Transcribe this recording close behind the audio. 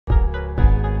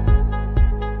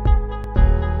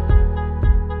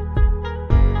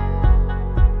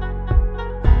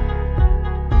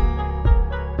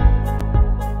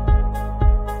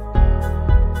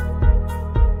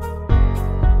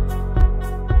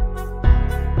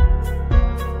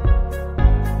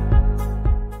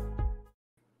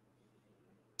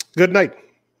Good night,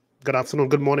 good afternoon,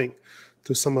 good morning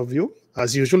to some of you.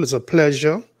 As usual, it's a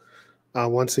pleasure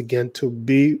once again to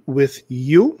be with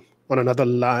you on another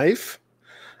live.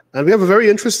 And we have a very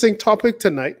interesting topic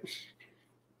tonight.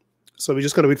 So we're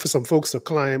just going to wait for some folks to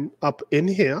climb up in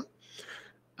here.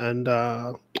 And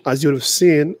as you have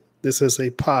seen, this is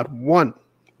a part one.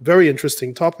 Very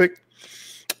interesting topic.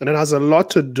 And it has a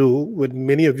lot to do with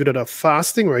many of you that are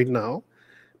fasting right now,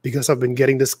 because I've been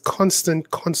getting this constant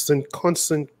question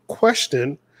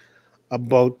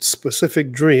about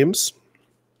specific dreams.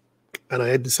 And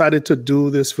I decided to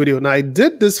do this video. Now, I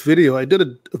did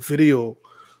a video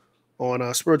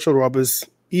on Spiritual Robbers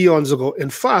eons ago.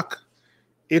 In fact,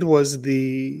 it was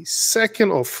the second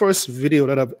or first video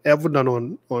that I've ever done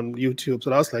on YouTube.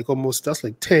 So that's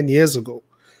like 10 years ago.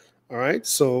 All right.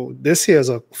 So this here is,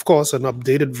 of course, an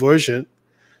updated version,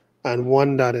 and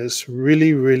one that is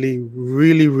really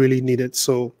needed.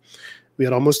 So we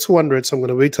had almost 200. So I'm going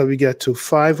to wait till we get to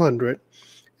 500.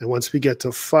 And once we get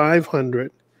to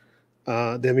 500,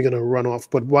 then we're going to run off.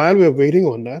 But while we're waiting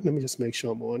on that, let me just make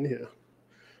sure I'm on here.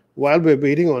 While we're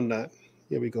waiting on that,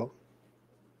 here we go.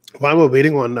 While we're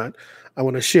waiting on that, I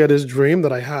want to share this dream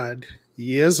that I had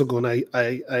years ago. And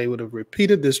I would have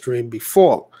repeated this dream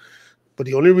before. But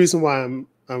the only reason why I'm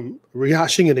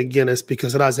rehashing it again is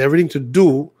because it has everything to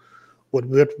do with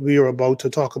what we are about to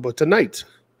talk about tonight.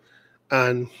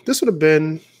 And this would have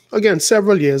been, again,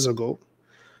 several years ago.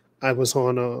 I was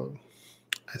on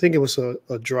I think it was a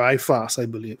dry fast, I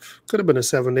believe. Could have been a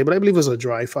 7-day, but I believe it was a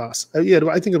dry fast. Yeah,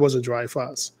 I think it was a dry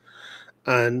fast.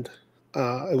 And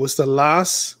it was the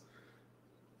last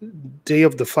day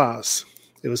of the fast.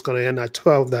 It was going to end at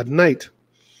 12 that night.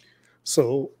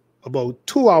 So about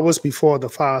 2 hours before the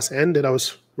fast ended, I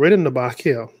was right in the back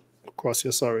here, across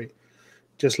here, sorry,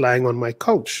 just lying on my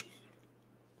couch.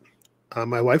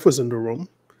 My wife was in the room,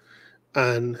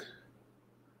 and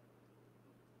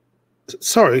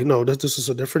sorry, no, this is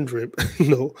a different dream.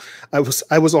 No, I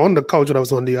was on the couch, and I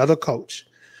was on the other couch,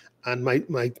 and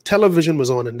my television was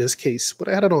on in this case, but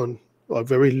I had it on a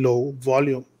very low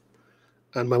volume,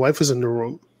 and my wife was in the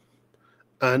room,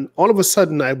 and all of a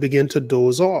sudden I began to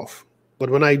doze off. But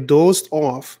when I dozed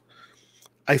off,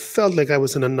 I felt like I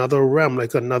was in another realm,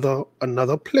 like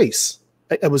another place.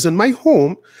 I was in my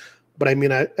home, but I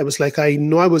mean, I was like, I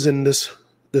know I was in this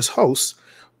house,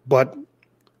 but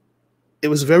it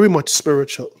was very much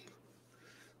spiritual.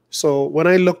 So when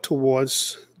I looked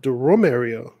towards the room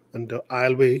area and the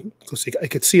aisleway, because I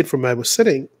could see it from where I was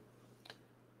sitting,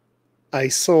 I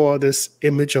saw this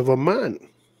image of a man.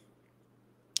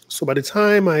 So by the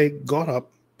time I got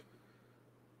up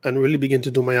and really began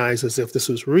to do my eyes as if this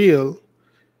was real,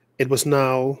 it was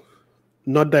now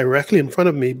not directly in front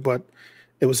of me, but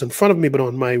it was in front of me, but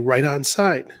on my right-hand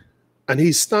side. And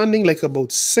he's standing like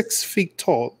about 6 feet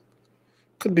tall,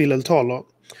 could be a little taller.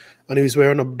 And he was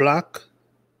wearing a black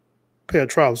pair of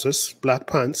trousers, black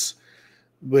pants,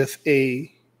 with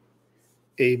a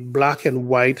black and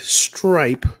white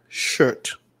stripe shirt,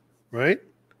 right?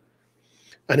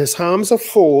 And his arms are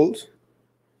folded,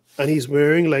 and he's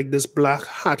wearing like this black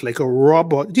hat, like a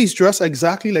robber. He's dressed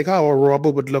exactly like how a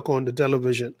robber would look on the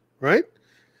television, right?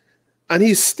 And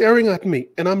he's staring at me,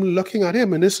 and I'm looking at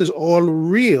him, and this is all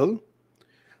real.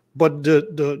 But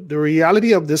the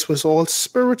reality of this was all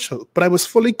spiritual. But I was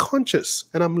fully conscious,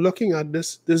 and I'm looking at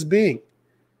this being,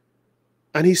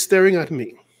 and he's staring at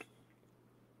me,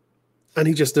 and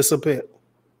he just disappeared.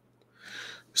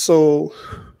 So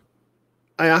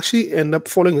I actually end up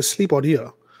falling asleep out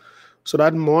here. So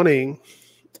that morning,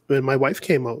 when my wife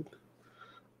came out,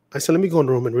 I said, let me go in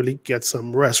the room and really get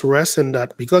some rest. Rest in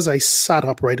that, because I sat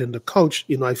upright in the couch,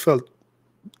 I felt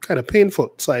kind of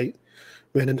painful. So I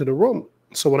went into the room.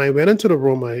 So when I went into the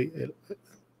room, I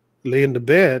lay in the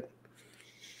bed.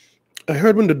 I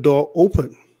heard when the door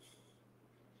opened,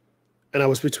 and I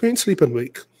was between sleep and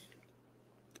wake.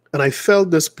 And I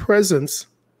felt this presence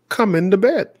come in the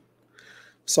bed.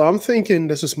 So I'm thinking,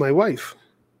 this is my wife.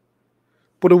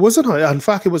 But it wasn't her. In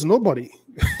fact, it was nobody.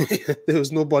 There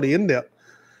was nobody in there.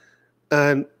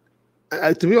 And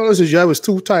to be honest with you, I was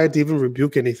too tired to even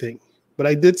rebuke anything. But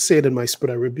I did say it in my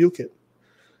spirit, I rebuke it.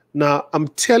 Now, I'm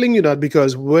telling you that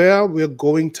because where we're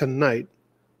going tonight,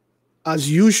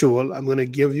 as usual, I'm going to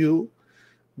give you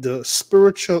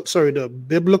the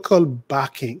biblical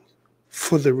backing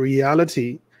for the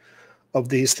reality of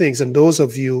these things. And those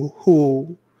of you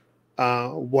who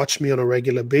watch me on a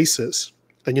regular basis,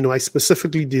 and I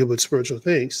specifically deal with spiritual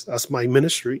things. That's my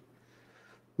ministry.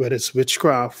 Whether it's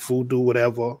witchcraft, voodoo,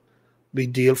 whatever, we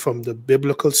deal from the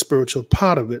biblical spiritual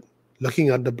part of it, looking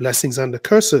at the blessings and the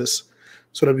curses,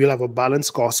 so that we'll have a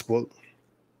balanced gospel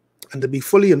and to be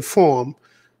fully informed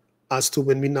as to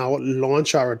when we now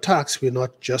launch our attacks, we're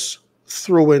not just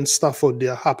throwing stuff out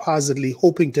there haphazardly,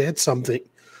 hoping to hit something.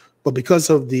 But because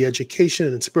of the education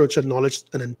and spiritual knowledge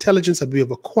and intelligence that we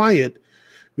have acquired,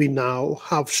 we now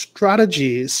have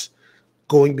strategies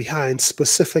going behind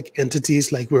specific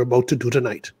entities like we're about to do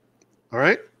tonight. All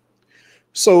right?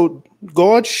 So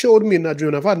God showed me in that dream,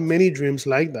 and I've had many dreams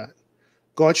like that.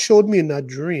 God showed me in that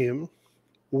dream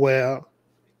where,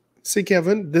 see,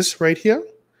 Kevin, this right here,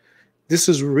 this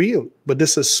is real, but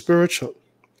this is spiritual.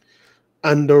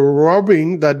 And the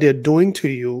robbing that they're doing to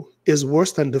you is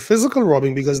worse than the physical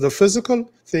robbing, because the physical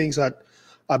things that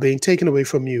are being taken away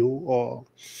from you or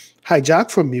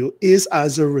hijacked from you is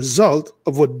as a result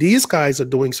of what these guys are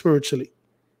doing spiritually.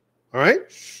 All right?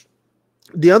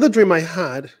 The other dream I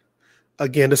had,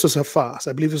 again, this was a fast.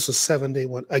 I believe this was a 7-day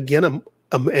one. Again,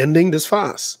 I'm ending this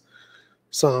fast.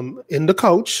 So I'm in the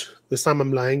couch. This time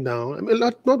I'm lying down. I mean,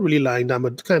 not really lying down,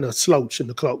 but kind of slouch in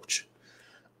the couch.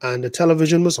 And the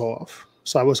television was off.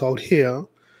 So I was out here.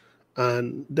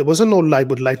 And there wasn't no light,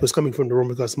 but light was coming from the room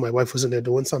because my wife was in there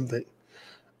doing something.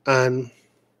 And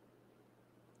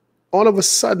all of a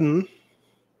sudden,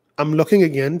 I'm looking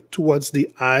again towards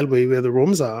the aisleway where the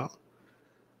rooms are.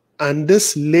 And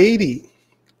this lady,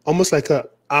 almost like a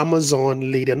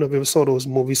Amazon lady. I don't know if you ever saw those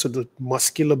movies of the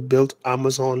muscular built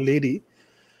Amazon lady.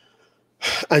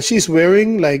 And she's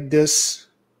wearing like this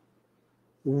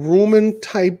Roman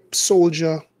type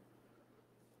soldier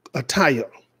attire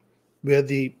where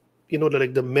the,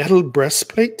 like the metal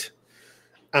breastplate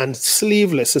and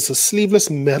sleeveless. It's a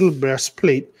sleeveless metal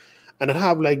breastplate. And it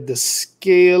have like the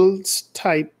scales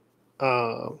type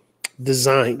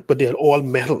design, but they're all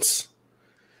metals.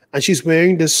 And she's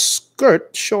wearing this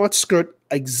skirt, short skirt,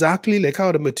 exactly like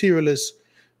how the material is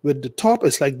with the top.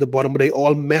 It's like the bottom, but they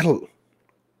all metal.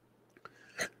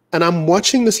 And I'm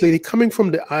watching this lady coming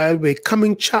from the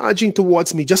aisleway, charging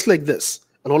towards me just like this.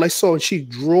 And all I saw, and she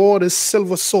drew this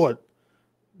silver sword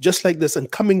just like this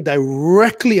and coming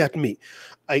directly at me.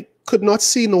 I could not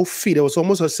see no feet. It was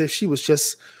almost as if she was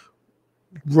just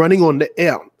running on the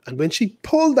air. And when she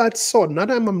pulled that sword, now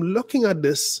that I'm looking at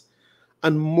this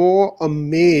and more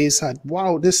amazed at,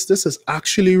 wow, this is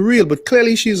actually real. But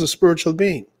clearly she's a spiritual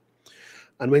being.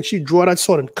 And when she drew that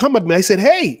sword and come at me, I said,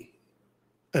 hey.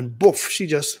 And boof, she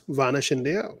just vanished in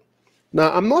the air.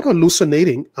 Now, I'm not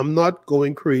hallucinating. I'm not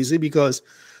going crazy, because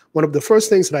one of the first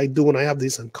things that I do when I have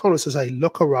these encounters is I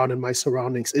look around in my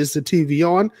surroundings. Is the TV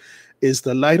on? Is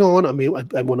the light on? I mean,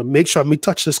 I want to make sure,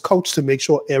 touch this couch to make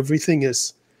sure everything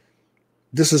this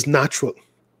is natural.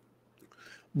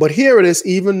 But here it is,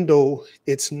 even though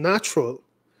it's natural,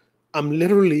 I'm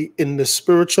literally in the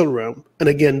spiritual realm. And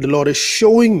again, the Lord is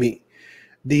showing me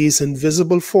these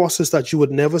invisible forces that you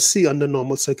would never see under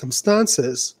normal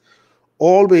circumstances,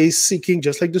 always seeking,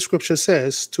 just like the scripture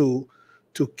says, to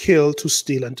kill, to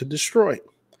steal, and to destroy.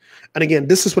 And again,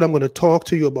 this is what I'm going to talk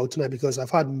to you about tonight, because I've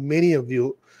had many of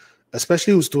you,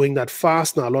 especially who's doing that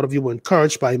fast now. A lot of you were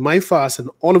encouraged by my fast, and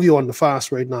all of you on the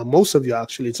fast right now, most of you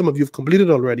actually, some of you have completed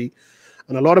already,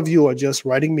 and a lot of you are just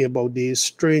writing me about these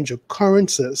strange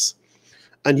occurrences,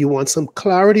 and you want some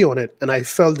clarity on it. And I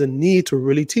felt the need to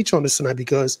really teach on this tonight,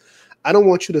 because I don't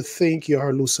want you to think you're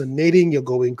hallucinating, you're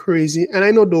going crazy. And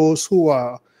I know those who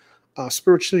are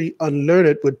spiritually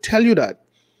unlearned would tell you that.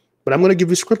 But I'm going to give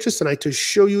you scriptures tonight to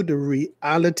show you the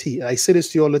reality. I say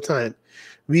this to you all the time.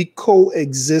 We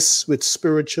coexist with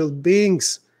spiritual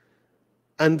beings.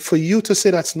 And for you to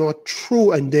say that's not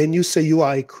true, and then you say you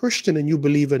are a Christian and you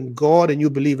believe in God and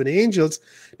you believe in angels,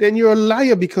 then you're a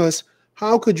liar, because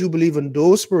how could you believe in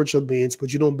those spiritual beings,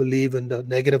 but you don't believe in the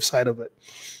negative side of it?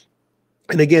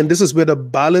 And again, this is where the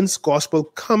balanced gospel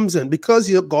comes in. Because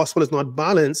your gospel is not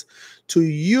balanced, to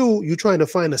you, you're trying to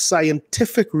find a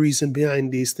scientific reason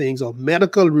behind these things, or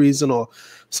medical reason, or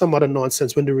some other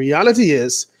nonsense, when the reality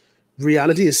is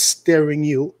staring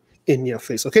you in your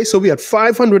face. Okay, so we are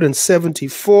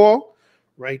 574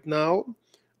 right now.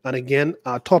 And again,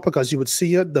 our topic, as you would see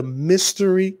here, the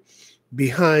mystery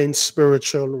behind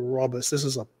spiritual robbers. This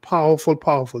is a powerful,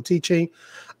 powerful teaching.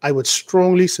 I would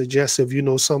strongly suggest, if you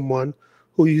know someone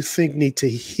who you think need to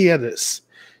hear this,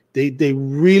 they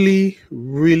really,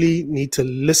 really need to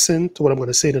listen to what I'm going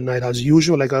to say tonight. As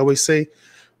usual, like I always say,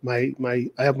 I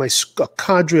have a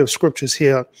cadre of scriptures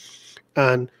here,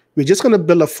 and we're just going to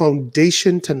build a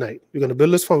foundation tonight. We're going to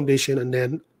build this foundation, and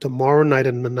then tomorrow night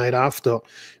and the night after,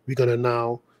 we're going to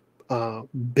now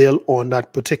build on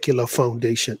that particular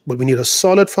foundation. But we need a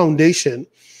solid foundation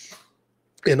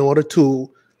in order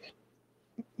to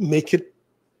make it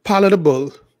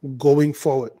palatable going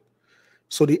forward.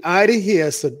 So the idea here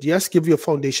is to just give you a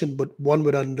foundation, but one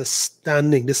with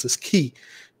understanding. This is key.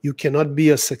 You cannot be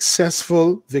a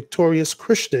successful, victorious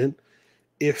Christian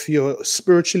if you're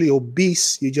spiritually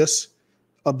obese. You're just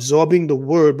absorbing the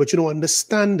word, but you don't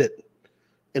understand it.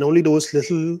 And only those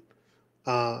little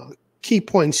key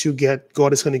points you get,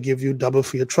 God is going to give you double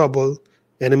for your trouble.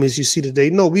 Enemies you see today.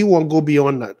 No, we won't go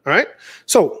beyond that. All right.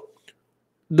 So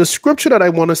the scripture that I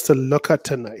want us to look at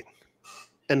tonight,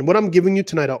 and what I'm giving you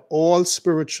tonight, are all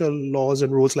spiritual laws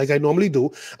and rules like I normally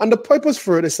do. And the purpose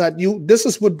for it is that this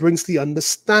is what brings the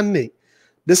understanding.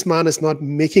 This man is not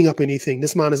making up anything.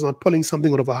 This man is not pulling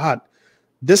something out of a hat.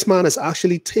 This man is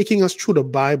actually taking us through the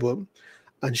Bible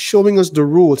and showing us the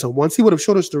rules. And once he would have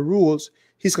showed us the rules,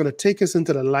 he's going to take us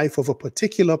into the life of a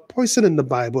particular person in the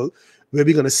Bible, where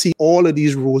we're going to see all of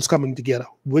these rules coming together,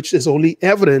 which is only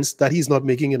evidence that he's not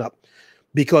making it up.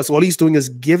 Because all he's doing is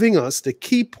giving us the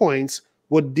key points,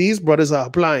 what these brothers are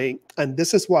applying, and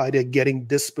this is why they're getting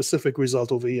this specific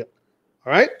result over here.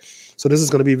 All right? So this is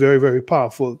going to be very, very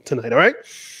powerful tonight. All right?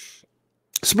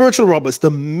 Spiritual robbers,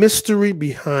 the mystery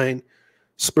behind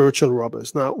spiritual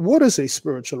robbers. Now, what is a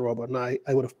spiritual robber? Now,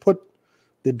 I would have put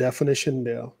the definition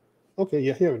there. Okay,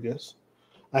 yeah, here it is.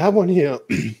 I have one here.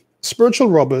 Spiritual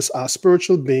robbers are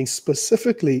spiritual beings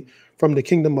specifically from the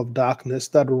kingdom of darkness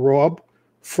that rob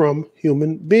from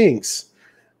human beings.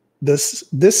 This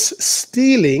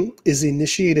stealing is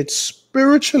initiated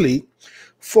spiritually,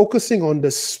 focusing on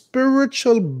the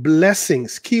spiritual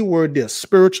blessings. Key word there,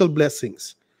 spiritual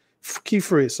blessings. Key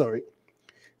phrase, sorry.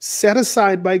 Set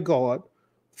aside by God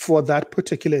for that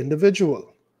particular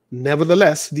individual.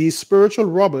 Nevertheless, these spiritual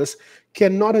robbers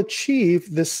cannot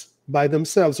achieve this by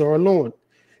themselves or alone.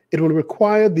 It will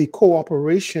require the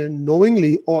cooperation,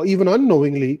 knowingly or even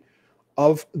unknowingly,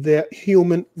 of their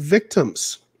human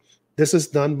victims. This is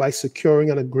done by securing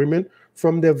an agreement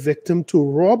from their victim to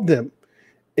rob them.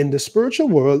 In the spiritual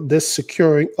world, this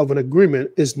securing of an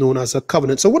agreement is known as a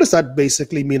covenant. So what does that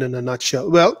basically mean in a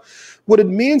nutshell? Well, what it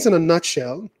means in a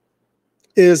nutshell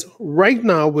is right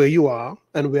now where you are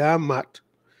and where I'm at,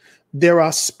 there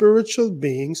are spiritual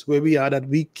beings where we are that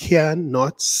we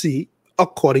cannot see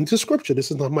according to scripture.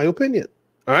 This is not my opinion.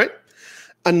 All right.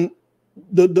 And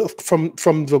from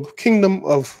the kingdom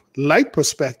of light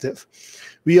perspective,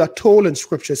 we are told in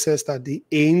scripture says that the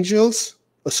angel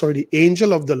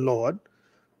of the Lord,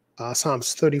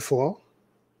 Psalms 34,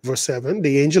 verse 7,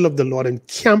 the angel of the Lord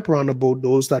encamp round about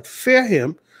those that fear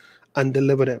him and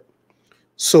deliver them.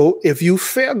 So if you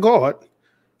fear God,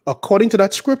 according to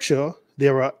that scripture,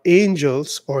 there are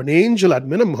angels, or an angel at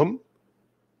minimum,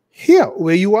 here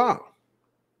where you are.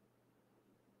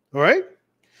 All right?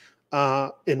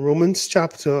 In Romans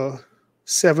chapter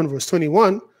 7, verse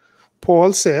 21,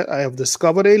 Paul said, I have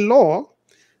discovered a law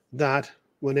that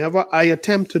whenever I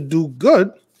attempt to do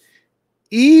good,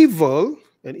 evil,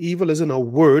 and evil isn't a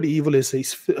word, evil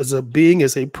is a being,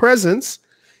 is a presence,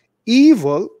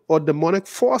 evil or demonic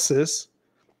forces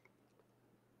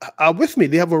are with me.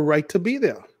 They have a right to be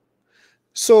there.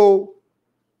 So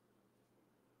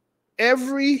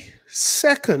every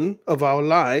second of our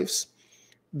lives,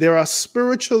 there are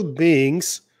spiritual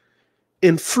beings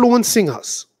influencing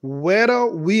us, whether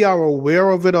we are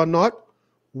aware of it or not,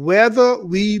 whether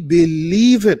we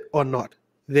believe it or not,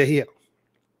 they're here.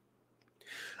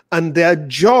 And their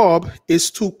job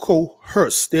is to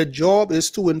coerce. Their job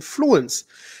is to influence.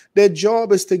 Their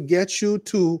job is to get you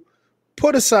to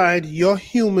put aside your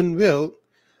human will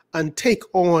and take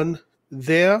on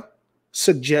their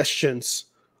suggestions,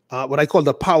 what I call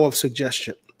the power of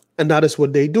suggestion. And that is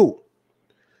what they do.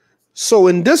 So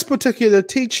in this particular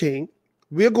teaching,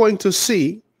 we're going to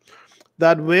see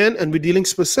that and we're dealing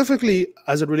specifically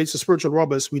as it relates to spiritual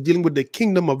robbers, we're dealing with the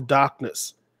kingdom of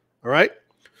darkness. All right?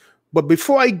 But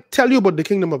before I tell you about the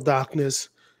kingdom of darkness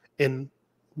and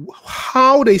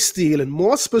how they steal, and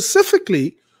more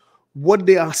specifically, what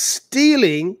they are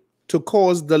stealing to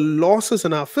cause the losses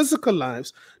in our physical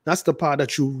lives, that's the part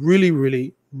that you really,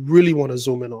 really, really want to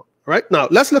zoom in on. All right? Now,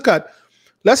 let's look at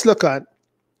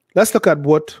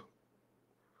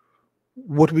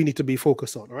what we need to be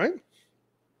focused on. All right?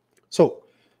 So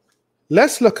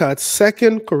let's look at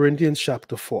 2 Corinthians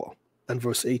chapter 4 and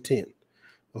verse 18.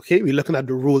 Okay, we're looking at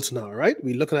the rules now, right?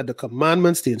 We're looking at the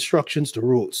commandments, the instructions, the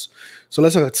rules. So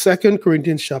let's look at 2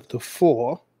 Corinthians chapter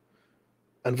 4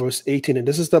 and verse 18. And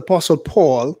this is the Apostle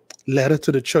Paul letter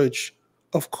to the church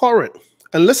of Corinth.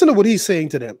 And listen to what he's saying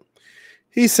to them.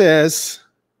 He says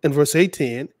in verse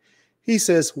 18, he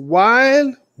says,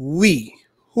 while we,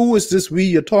 who is this we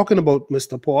you're talking about,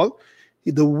 Mr. Paul?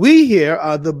 The we here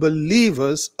are the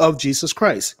believers of Jesus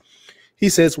Christ. He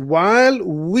says, while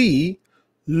we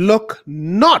look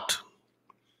not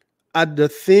at the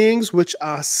things which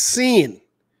are seen.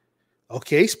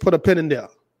 Okay, let's put a pin in there.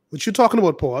 What you talking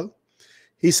about, Paul?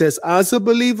 He says, as a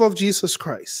believer of Jesus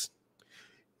Christ,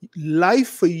 life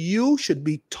for you should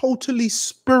be totally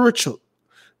spiritual,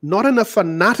 not in a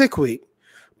fanatic way,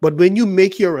 but when you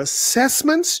make your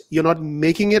assessments, you're not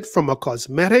making it from a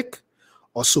cosmetic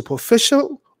or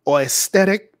superficial or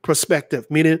aesthetic perspective,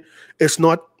 meaning it's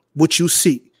not what you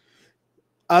see.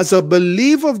 As a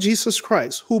believer of Jesus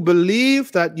Christ, who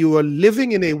believe that you are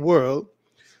living in a world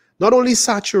not only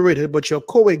saturated, but you're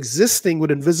coexisting with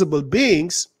invisible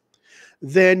beings,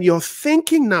 then your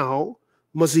thinking now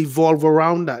must evolve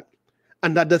around that.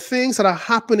 And that the things that are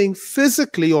happening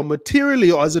physically or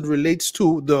materially, or as it relates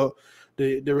to the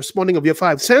responding of your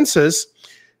five senses,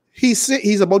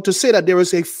 he's about to say that there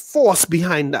is a force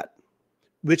behind that,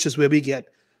 which is where we get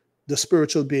the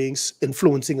spiritual beings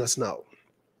influencing us now.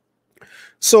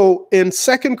 So in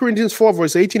 2 Corinthians 4,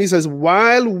 verse 18, he says,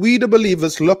 while we the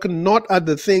believers look not at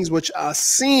the things which are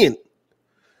seen,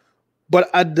 but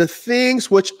at the things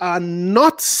which are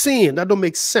not seen. That don't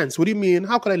make sense. What do you mean?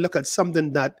 How can I look at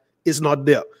something that is not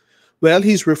there? Well,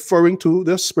 he's referring to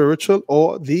the spiritual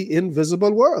or the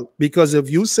invisible world. Because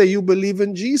if you say you believe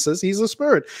in Jesus, he's a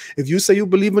spirit. If you say you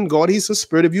believe in God, he's a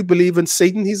spirit. If you believe in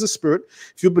Satan, he's a spirit.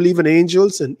 If you believe in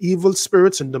angels and evil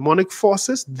spirits and demonic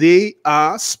forces, they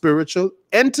are spiritual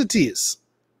entities.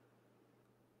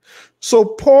 So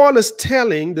Paul is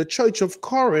telling the church of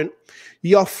Corinth,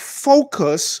 your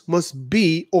focus must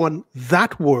be on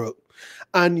that world.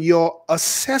 And your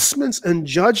assessments and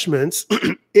judgments,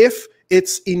 if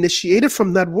it's initiated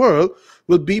from that world,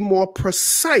 will be more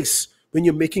precise when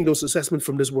you're making those assessments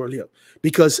from this world here.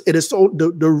 Because it is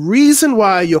the reason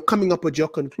why you're coming up with your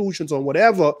conclusions on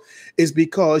whatever is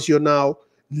because you're now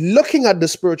looking at the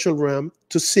spiritual realm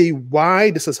to see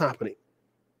why this is happening.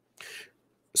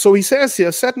 So he says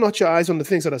here, set not your eyes on the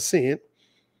things that are seen,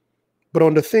 but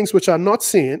on the things which are not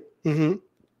seen. And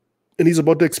he's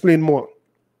about to explain more.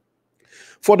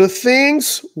 For the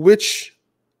things which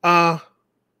are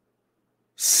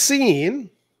seen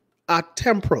are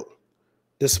temporal.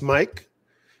 This mic,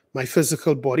 my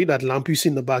physical body, that lamp you see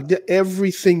in the back there,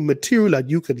 everything material that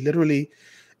you could literally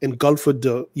engulf with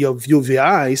your view of your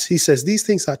eyes, he says these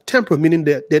things are temporal, meaning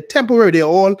they're temporary. They're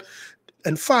all,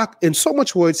 in fact, in so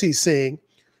much words, he's saying,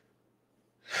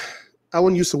 I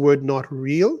wouldn't use the word not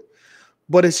real,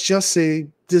 but it's just a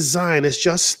design. It's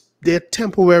just, they're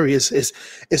temporary.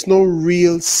 It's no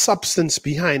real substance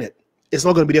behind it. It's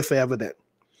not going to be there forever then.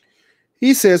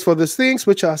 He says, for the things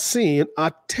which are seen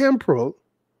are temporal,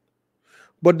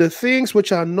 but the things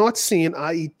which are not seen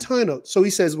are eternal. So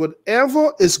he says,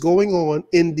 whatever is going on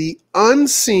in the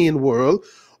unseen world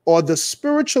or the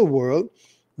spiritual world,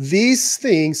 these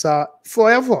things are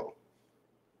forever.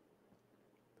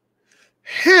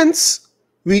 Hence,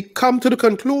 we come to the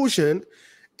conclusion,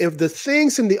 if the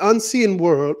things in the unseen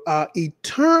world are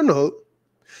eternal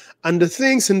and the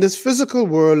things in this physical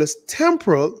world is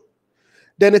temporal,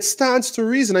 then it stands to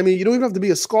reason. I mean, you don't even have to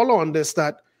be a scholar on this,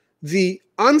 that the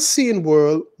unseen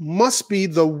world must be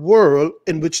the world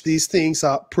in which these things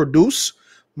are produced,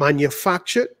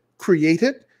 manufactured,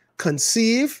 created,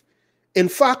 conceived. In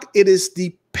fact, it is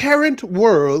the parent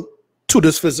world to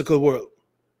this physical world.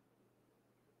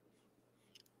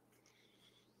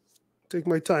 Take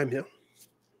my time here.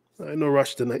 I no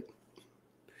rush tonight.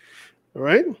 All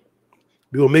right?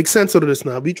 We will make sense out of this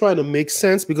now. We're trying to make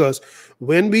sense because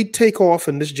when we take off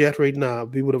in this jet right now,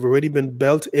 we would have already been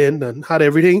built in and had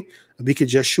everything, and we could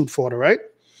just shoot for it, right?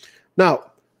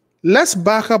 Now, let's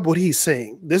back up what he's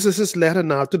saying. This is his letter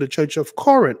now to the church of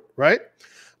Corinth, right?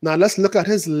 Now, let's look at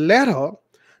his letter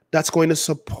that's going to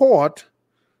support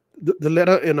the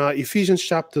letter in Ephesians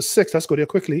chapter 6. Let's go there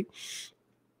quickly.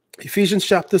 Ephesians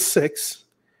chapter 6,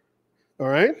 all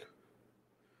right?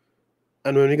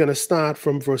 And we're going to start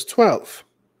from verse 12,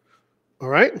 all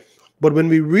right? But when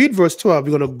we read verse 12,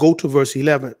 we're going to go to verse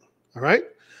 11, all right?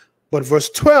 But verse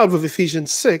 12 of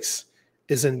Ephesians 6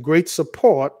 is in great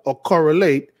support or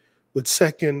correlate with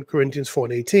 2 Corinthians 4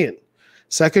 and 18.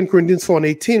 2 Corinthians 4 and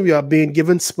 18, we are being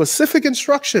given specific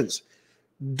instructions.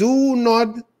 Do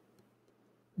not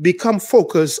become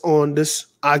focused on this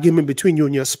argument between you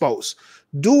and your spouse.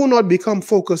 Do not become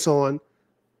focused on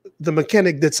the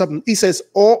mechanic did something. He says,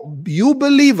 oh, you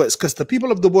believers, because the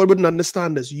people of the world wouldn't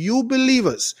understand this. You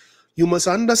believers, you must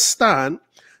understand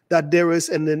that there's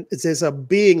a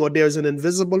being or there's an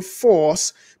invisible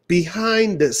force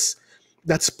behind this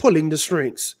that's pulling the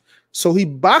strings. So he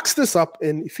backs this up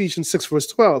in Ephesians 6 verse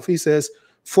 12. He says,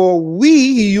 for we,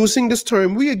 using this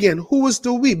term, we again, who is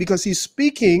the we? Because he's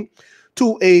speaking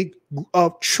to a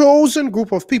chosen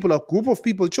group of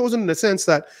people chosen in the sense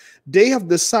that they have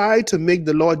decided to make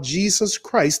the Lord Jesus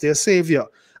Christ their Savior.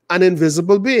 an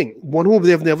invisible being, one whom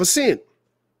they have never seen.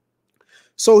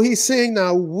 So he's saying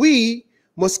now we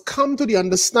must come to the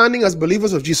understanding as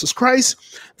believers of Jesus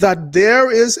Christ that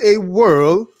there is a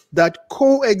world that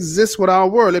coexists with our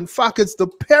world. In fact, it's the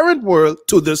parent world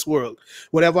to this world.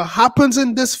 Whatever happens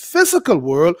in this physical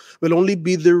world will only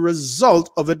be the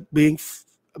result of it being,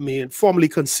 formally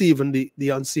conceived in the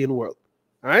unseen world.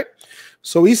 All right.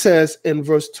 So he says in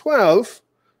verse 12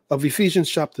 of Ephesians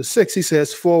chapter 6, he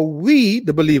says, for we,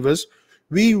 the believers,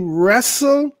 we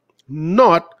wrestle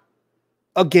not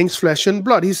against flesh and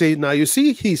blood. He says, now you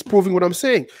see, he's proving what I'm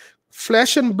saying.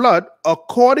 Flesh and blood,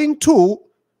 according to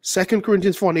 2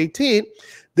 Corinthians 4:18,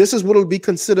 this is what will be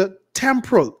considered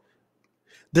temporal.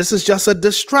 This is just a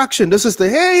distraction. This is the,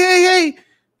 hey,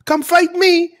 come fight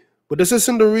me. But this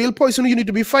isn't the real person you need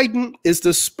to be fighting. It's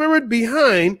the spirit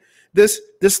behind this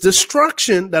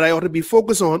distraction that I ought to be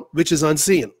focused on, which is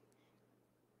unseen.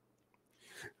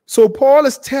 So Paul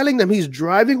is telling them, he's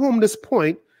driving home this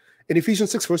point in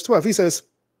Ephesians 6 verse 12. He says,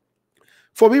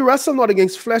 for we wrestle not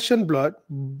against flesh and blood,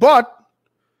 but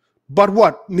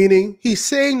what? Meaning he's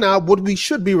saying now what we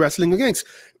should be wrestling against.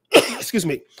 Excuse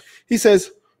me. He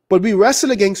says, but we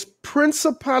wrestle against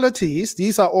principalities.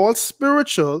 These are all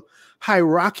spiritual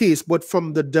hierarchies, but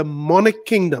from the demonic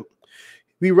kingdom.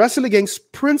 We wrestle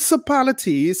against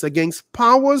principalities, against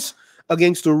powers,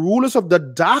 against the rulers of the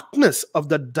darkness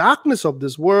of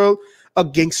this world,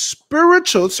 against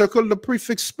spiritual, circle the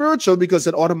prefix spiritual, because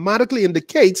it automatically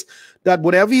indicates that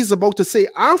whatever he's about to say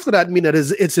after that means that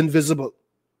it's invisible.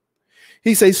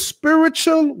 He says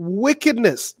spiritual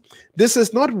wickedness. This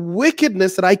is not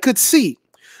wickedness that I could see,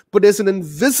 but there's an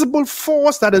invisible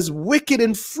force that is wicked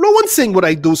influencing what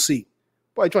I do see.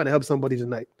 Boy, I'm trying to help somebody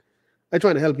tonight. I'm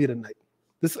trying to help you tonight.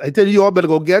 I tell you all better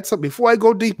go get some. Before I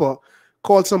go deeper,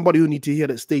 call somebody who need to hear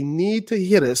this. They need to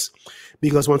hear this,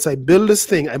 because once I build this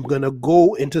thing, I'm going to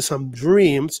go into some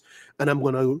dreams, and I'm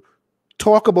going to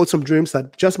talk about some dreams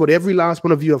that just about every last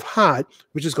one of you have had,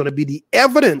 which is going to be the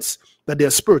evidence that there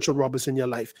are spiritual robbers in your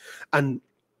life. And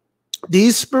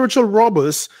these spiritual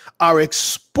robbers are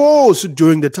exposed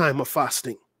during the time of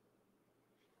fasting.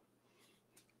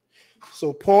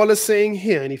 So Paul is saying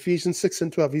here in Ephesians 6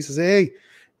 and 12, he says, hey,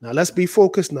 now let's be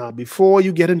focused now. Before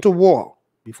you get into war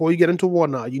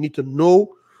now, you need to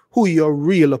know who your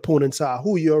real opponents are,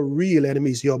 who your real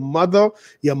enemies, your mother,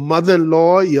 your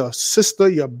mother-in-law, your sister,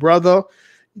 your brother,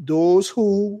 those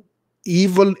who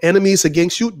evil enemies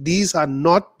against you. These are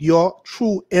not your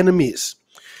true enemies.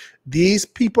 These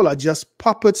people are just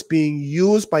puppets being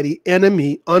used by the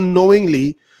enemy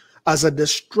unknowingly as a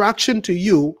distraction to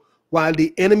you, while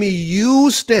the enemy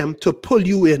used them to pull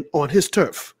you in on his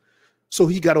turf. So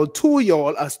he got on two of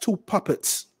y'all as two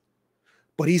puppets.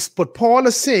 But Paul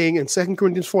is saying in 2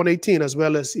 Corinthians 4:18, as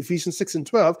well as Ephesians 6 and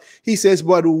 12, he says,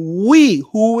 but we,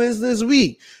 who is this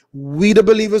we? We, the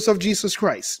believers of Jesus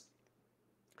Christ.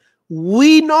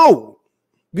 We know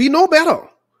better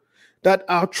that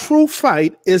our true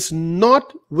fight is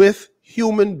not with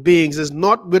human beings, is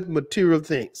not with material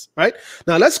things, right?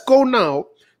 Now let's go now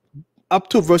up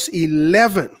to verse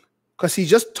 11, because he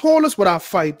just told us what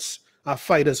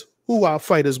who our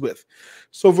fighters with.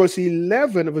 So verse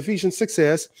 11 of Ephesians 6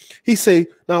 says, he say,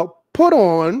 now put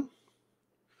on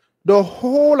the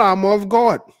whole armor of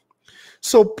God.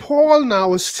 So Paul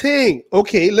now is saying,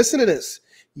 okay, listen to this.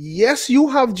 Yes, you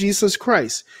have Jesus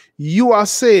Christ. You are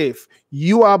saved.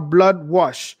 You are blood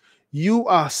washed. You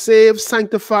are saved,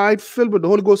 sanctified, filled with the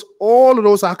Holy Ghost. All of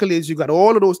those accolades, you got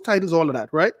all of those titles, all of that,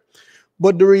 right?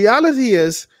 But the reality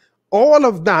is, all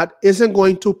of that isn't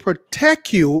going to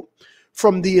protect you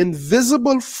from the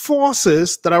invisible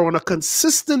forces that are on a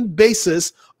consistent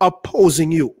basis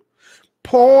opposing you.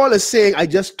 Paul is saying, I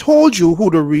just told you who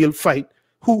the real fight,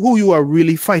 who you are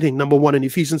really fighting, number one, in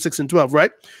Ephesians 6 and 12,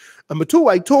 right? Number two,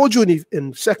 I told you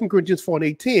in 2 Corinthians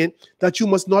 4:18 that you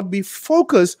must not be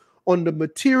focused on the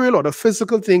material or the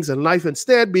physical things in life.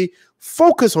 Instead, be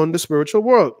focused on the spiritual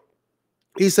world.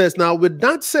 He says, now with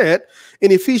that said,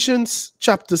 in Ephesians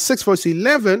chapter 6, verse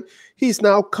 11, he's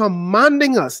now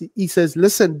commanding us. He says,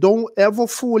 listen, don't ever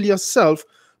fool yourself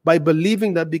by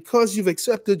believing that because you've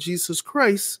accepted Jesus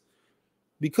Christ,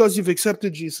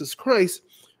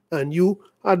 and you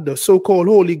had the so-called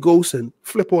Holy Ghost and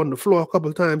flip on the floor a couple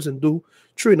of times and do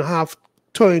 3.5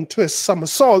 turn, twist,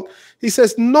 somersault. He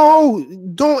says, no,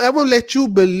 don't ever let you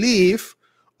believe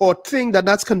or think that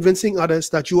that's convincing others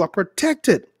that you are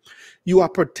protected. You are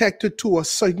protected to a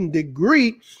certain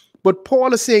degree. But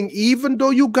Paul is saying, even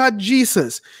though you got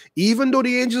Jesus, even though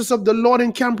the angels of the Lord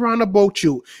encamp round about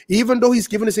you, even though he's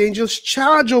given his angels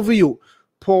charge over you,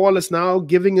 Paul is now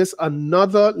giving us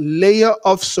another layer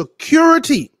of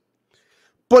security.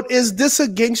 But is this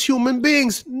against human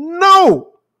beings? No.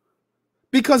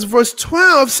 Because verse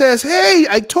 12 says, hey,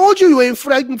 I told you you ain't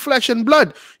fighting flesh and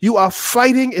blood. You are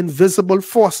fighting invisible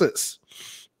forces.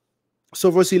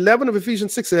 So verse 11 of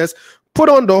Ephesians 6 says, put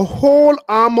on the whole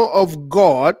armor of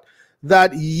God,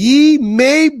 that ye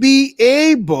may be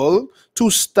able to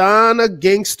stand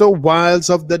against the wiles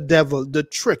of the devil, the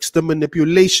tricks, the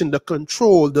manipulation, the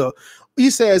control. He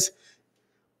says,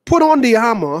 put on the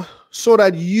armor so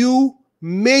that you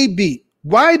may be.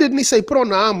 Why didn't he say put on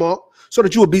the armor so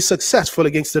that you will be successful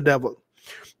against the devil?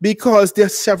 Because there are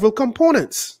several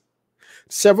components.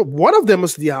 One of them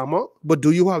is the armor, but do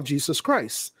you have Jesus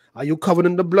Christ? Are you covered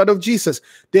in the blood of Jesus?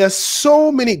 There are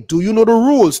so many. Do you know the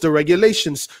rules, the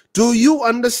regulations? Do you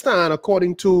understand,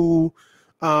 according to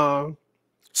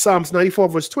Psalms 94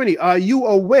 verse 20, are you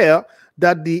aware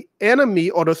that the enemy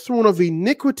or the throne of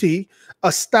iniquity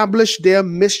established their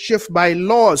mischief by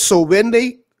laws? So when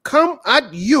they come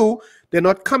at you, they're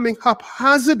not coming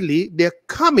haphazardly, they're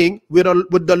coming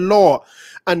with the law.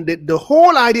 And the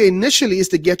whole idea initially is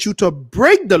to get you to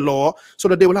break the law so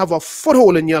that they will have a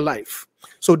foothold in your life.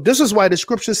 So this is why the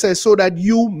scripture says, so that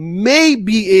you may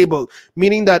be able,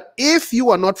 meaning that if you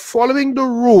are not following the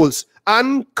rules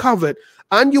uncovered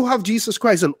and you have Jesus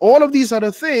Christ and all of these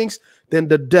other things, then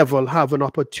the devil have an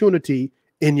opportunity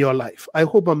in your life. I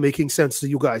hope I'm making sense to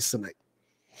you guys tonight.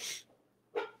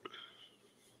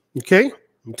 Okay,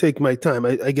 I'm taking my time.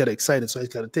 I get excited, so I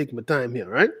got to take my time here,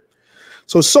 right?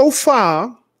 So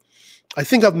far, I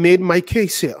think I've made my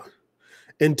case here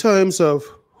in terms of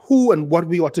who and what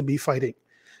we ought to be fighting.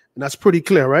 And that's pretty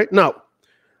clear, right? Now,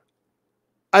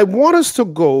 I want us to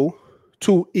go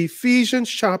to Ephesians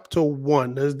chapter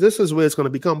 1. This is where it's going to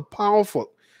become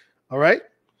powerful, all right?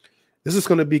 This is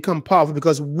going to become powerful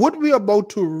because what we're about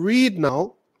to read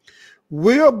now,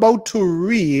 we're about to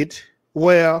read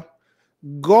where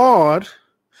God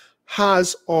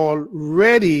has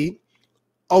already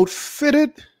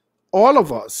outfitted all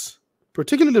of us,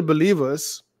 particularly the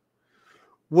believers,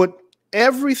 with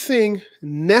everything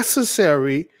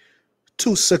necessary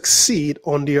to succeed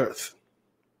on the earth.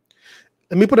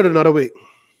 Let me put it another way.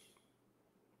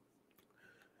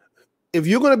 If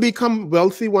you're going to become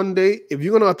wealthy one day, if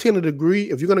you're going to obtain a degree,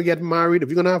 if you're going to get married, if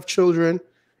you're going to have children,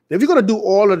 if you're going to do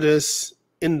all of this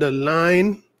in the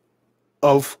line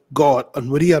of God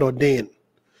and what he had ordained,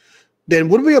 then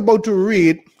what we're about to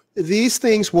read, these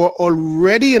things were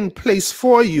already in place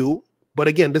for you. But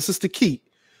again, this is the key.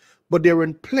 But they're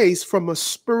in place from a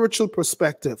spiritual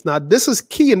perspective. Now, this is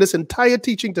key in this entire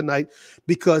teaching tonight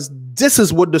because this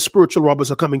is what the spiritual robbers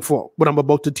are coming for, what I'm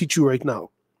about to teach you right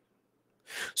now.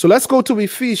 So let's go to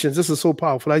Ephesians. This is so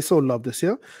powerful. I so love this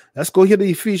here. Let's go here to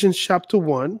Ephesians chapter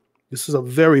 1. This is a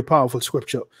very powerful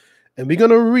scripture. And we're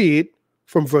going to read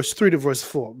from verse 3 to verse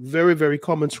 4. Very, very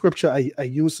common scripture. I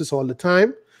use this all the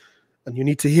time. And you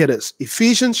need to hear this.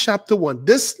 Ephesians chapter 1.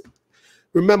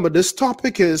 Remember, this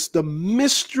topic is the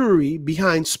mystery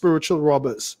behind spiritual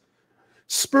robbers.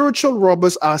 Spiritual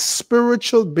robbers are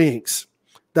spiritual beings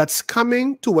that's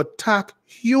coming to attack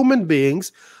human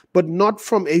beings, but not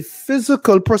from a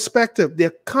physical perspective.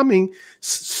 They're coming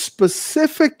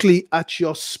specifically at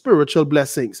your spiritual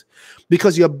blessings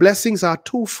because your blessings are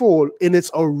twofold. In its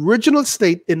original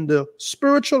state in the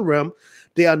spiritual realm,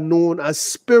 they are known as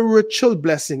spiritual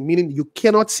blessing, meaning you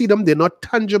cannot see them. They're not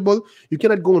tangible. You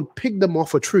cannot go and pick them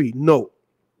off a tree. No.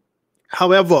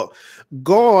 However,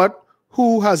 God,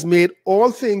 who has made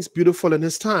all things beautiful in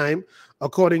his time,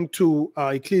 according to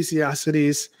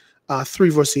Ecclesiastes 3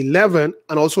 verse 11,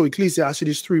 and also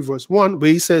Ecclesiastes 3 verse 1,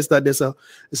 where he says that there's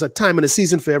a time and a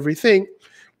season for everything.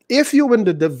 If you're in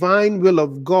the divine will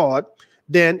of God,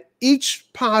 then each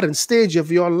part and stage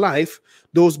of your life,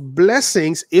 those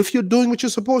blessings, if you're doing what you're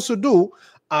supposed to do,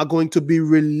 are going to be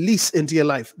released into your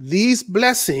life. These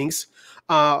blessings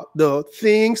are the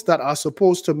things that are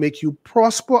supposed to make you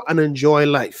prosper and enjoy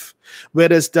life.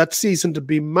 Whether it's that season to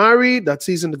be married, that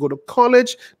season to go to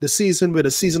college, the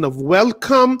season of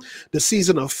welcome, the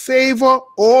season of favor,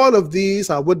 all of these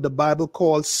are what the Bible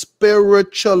calls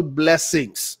spiritual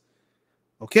blessings.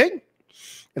 Okay?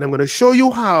 And I'm going to show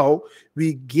you how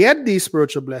we get these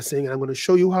spiritual blessings. And I'm going to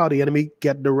show you how the enemy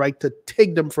get the right to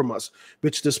take them from us,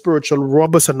 which the spiritual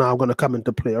robbers are now going to come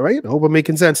into play. All right? I hope I'm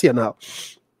making sense here now.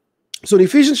 So in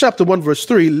Ephesians chapter 1, verse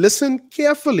 3, listen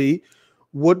carefully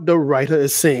what the writer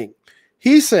is saying.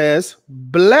 He says,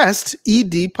 blessed,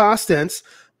 ed, past tense,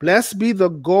 blessed be the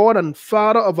God and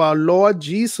Father of our Lord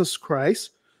Jesus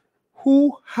Christ,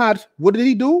 who had, what did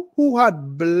he do? Who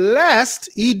had blessed,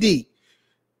 ed.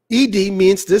 Ed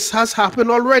means this has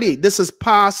happened already. This is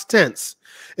past tense.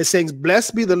 It says,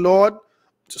 blessed be the Lord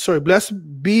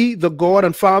Blessed be the God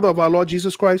and Father of our Lord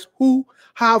Jesus Christ, who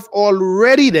have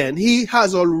already then, he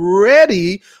has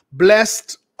already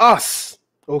blessed us.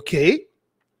 Okay.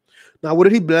 Now, what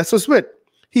did he bless us with?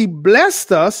 He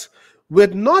blessed us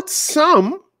with not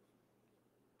some,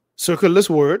 circle this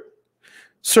word,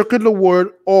 circle the word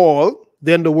all,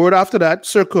 then the word after that,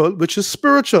 circle, which is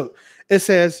spiritual. It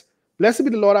says, blessed be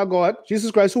the Lord our God,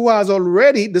 Jesus Christ, who has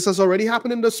already, this has already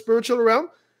happened in the spiritual realm.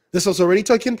 This has already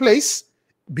taken place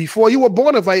before you were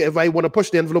born. If I want to push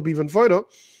the envelope even further,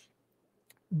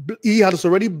 he has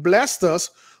already blessed us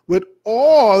with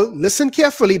all, listen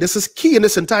carefully, this is key in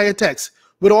this entire text,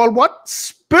 with all what?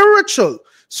 Spiritual.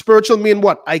 Spiritual mean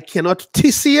what? I cannot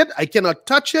see it. I cannot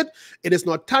touch it. It is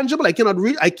not tangible. I cannot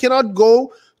read. I cannot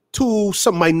go to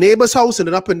my neighbor's house and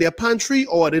end up in their pantry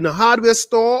or in a hardware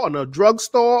store or in a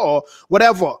drugstore or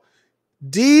whatever.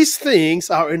 These things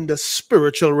are in the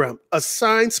spiritual realm,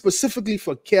 assigned specifically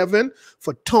for Kevin,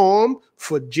 for Tom,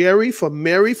 for Jerry, for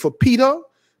Mary, for Peter.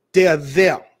 They are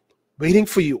there waiting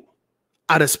for you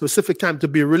at a specific time to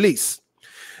be released.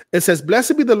 It says,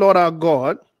 blessed be the Lord our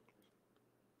God.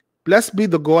 Blessed be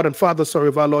the God and Father,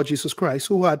 of our Lord Jesus Christ,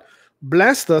 who had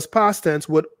blessed us, past tense,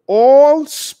 with all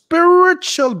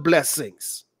spiritual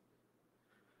blessings.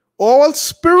 All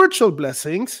spiritual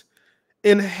blessings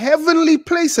in heavenly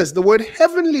places. The word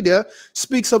heavenly there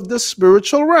speaks of the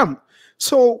spiritual realm.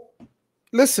 So,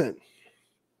 listen.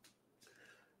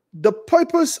 The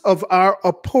purpose of our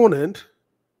opponent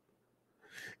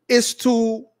is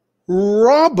to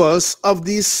rob us of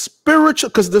these spiritual,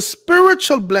 because the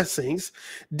spiritual blessings,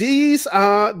 these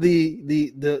are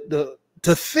the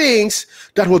things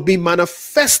that will be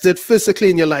manifested physically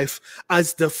in your life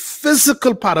as the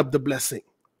physical part of the blessing.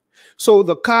 So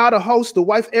the car, the house, the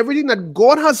wife, everything that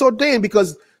God has ordained,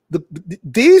 because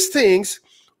these things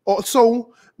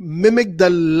also mimic the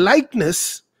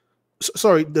likeness,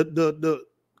 the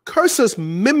curses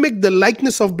mimic the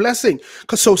likeness of blessing.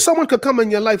 Because so someone could come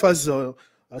in your life as a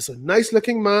nice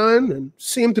looking man and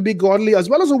seem to be godly, as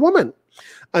well as a woman.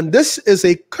 And this is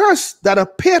a curse that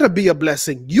appear to be a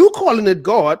blessing. You calling it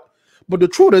God, but the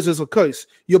truth is it's a curse.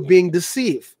 You're being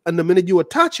deceived. And the minute you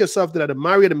attach yourself to that and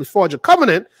marry them and forge a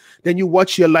covenant, then you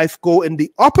watch your life go in the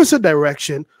opposite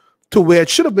direction to where it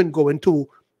should have been going to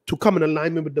come in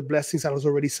alignment with the blessings that was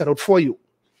already set out for you.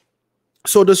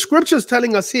 So the scripture is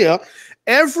telling us here,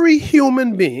 every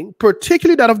human being,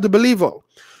 particularly that of the believer,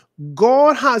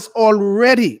 God has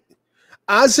already,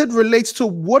 as it relates to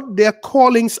what their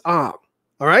callings are,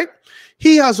 all right?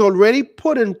 He has already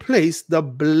put in place the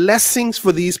blessings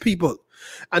for these people.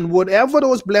 And whatever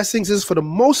those blessings is, for the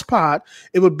most part,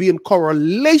 it would be in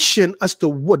correlation as to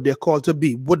what they're called to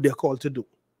be, what they're called to do.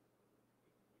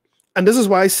 And this is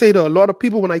why I say to a lot of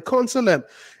people when I counsel them,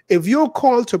 if you're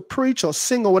called to preach or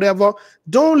sing or whatever,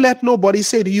 don't let nobody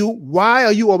say to you, why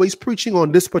are you always preaching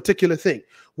on this particular thing?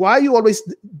 Why are you always,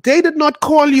 they did not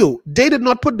call you. They did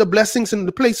not put the blessings in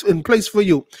place for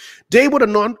you. They were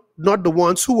not the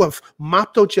ones who have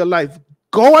mapped out your life.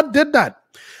 God did that.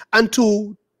 And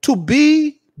to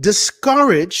be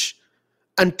discouraged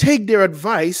and take their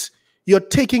advice, you're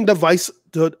taking the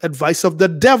advice of the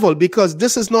devil, because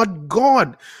this is not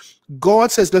God.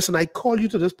 God says, listen, I call you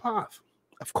to this path.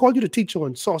 I've called you to teach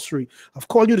on sorcery. I've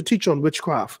called you to teach on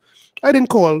witchcraft. I didn't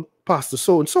call Pastor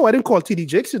so-and-so. I didn't call T.D.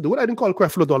 Jakes to do it. I didn't call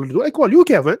Creflo Dollar to do it. I call you,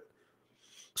 Kevin.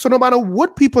 So no matter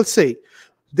what people say,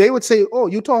 they would say, oh,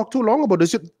 you talk too long about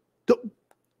this.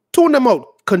 Tune them out.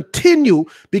 Continue,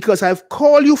 because I've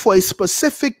called you for a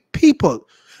specific people.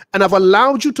 And I've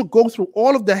allowed you to go through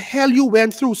all of the hell you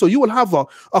went through, so you will have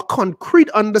a concrete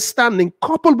understanding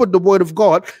coupled with the word of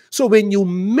God. So when you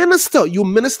minister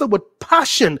with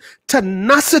passion,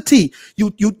 tenacity.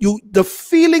 The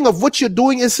feeling of what you're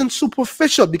doing isn't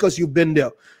superficial, because you've been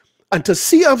there. And to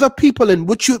see other people in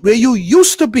where you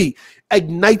used to be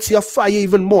ignites your fire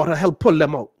even more to help pull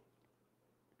them out.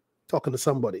 Talking to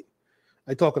somebody.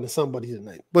 I'm talking to somebody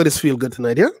tonight. But it's feel good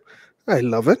tonight, yeah? I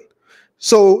love it.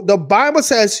 So the Bible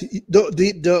says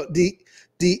the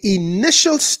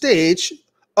initial stage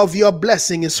of your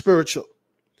blessing is spiritual.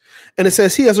 And it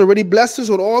says he has already blessed us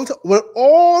with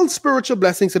all spiritual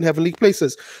blessings in heavenly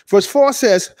places. Verse 4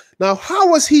 says, now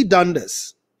how has he done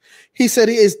this? He said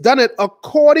he has done it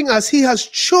according as he has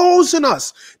chosen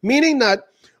us, meaning that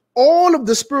all of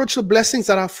the spiritual blessings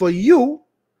that are for you,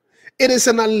 it is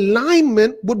in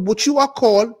alignment with what you are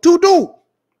called to do.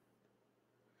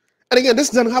 And again, this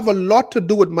doesn't have a lot to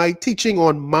do with my teaching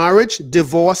on marriage,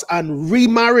 divorce, and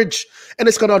remarriage. And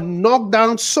it's going to knock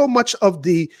down so much of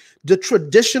the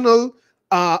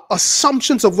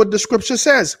assumptions of what the scripture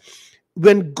says.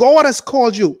 When God has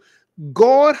called you,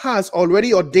 God has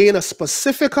already ordained a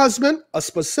specific husband, a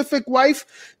specific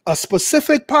wife, a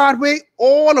specific pathway.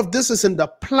 All of this is in the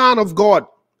plan of God.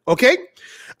 Okay?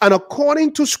 And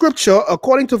according to scripture,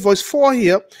 according to verse 4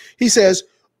 here, he says,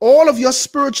 all of your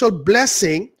spiritual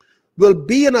blessing will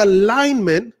be in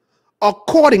alignment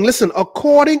according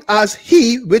as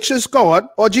he, which is God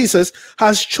or Jesus,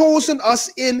 has chosen us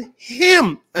in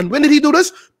him. And when did he do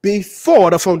this?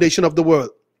 Before the foundation of the world.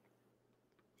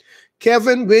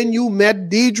 Kevin, when you met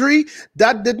Deidre,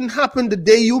 that didn't happen the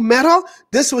day you met her.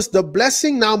 This was the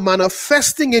blessing now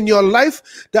manifesting in your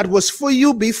life that was for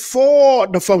you before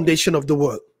the foundation of the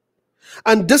world.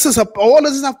 And this is all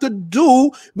this have to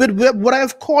do with what I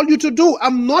have called you to do.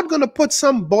 I'm not going to put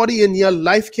somebody in your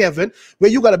life, Kevin,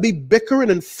 where you got to be bickering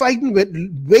and fighting with,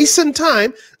 wasting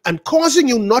time and causing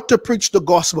you not to preach the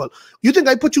gospel. You think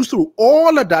I put you through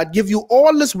all of that, give you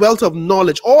all this wealth of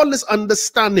knowledge, all this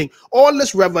understanding, all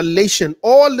this revelation,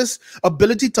 all this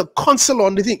ability to counsel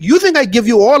on the thing. You think I give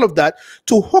you all of that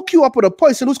to hook you up with a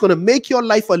person who's going to make your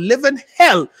life a living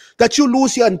hell, that you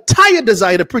lose your entire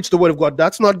desire to preach the word of God?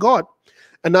 That's not God.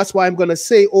 And that's why I'm going to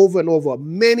say over and over,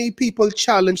 many people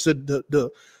challenge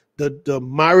the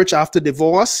marriage after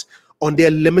divorce on their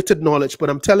limited knowledge.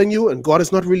 But I'm telling you, and God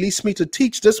has not released me to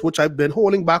teach this, which I've been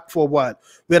holding back for a while.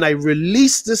 When I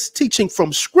release this teaching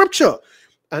from scripture,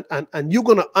 and you're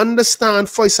going to understand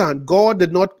firsthand, God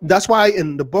did not, that's why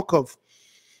in the book of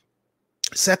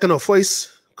 2nd or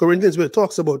 1st Corinthians, where it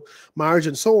talks about marriage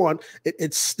and so on,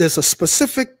 there's a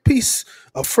specific piece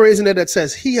of phrase in there that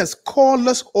says he has called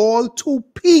us all to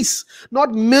peace,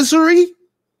 not misery.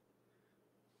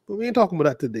 But we ain't talking about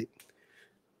that today.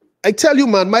 I tell you,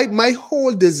 man, my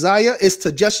whole desire is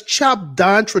to just chop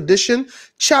down tradition,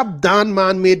 chop down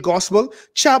man-made gospel,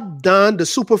 chop down the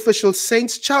superficial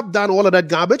saints, chop down all of that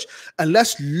garbage, and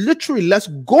let's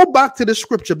go back to the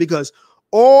scripture, because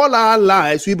all our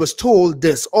lives, we was told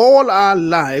this. All our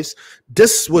lives,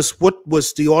 this was what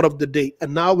was the order of the day.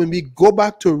 And now when we go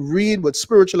back to read with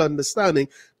spiritual understanding,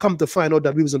 come to find out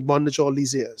that we was in bondage all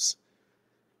these years.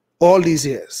 All these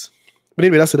years. But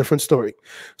anyway, that's a different story.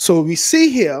 So we see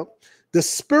here, the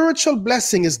spiritual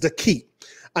blessing is the key.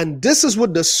 And this is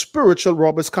what the spiritual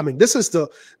rob is coming. This is the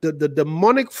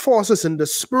demonic forces in the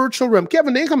spiritual realm.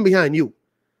 Kevin, they come behind you.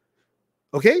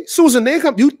 Okay, Susan, they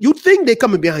come. You think they're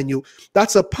coming behind you.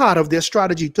 That's a part of their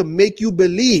strategy to make you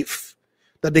believe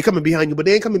that they're coming behind you, but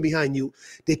they ain't coming behind you.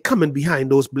 They're coming behind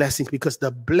those blessings, because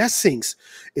the blessings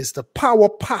is the power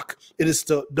pack. It is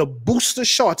the booster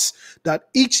shots that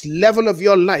each level of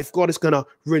your life, God is going to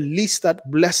release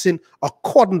that blessing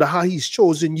according to how he's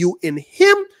chosen you in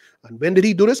him. And when did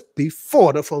he do this?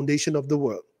 Before the foundation of the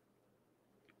world.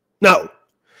 Now,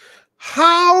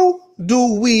 how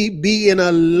do we be in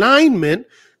alignment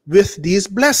with these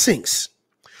blessings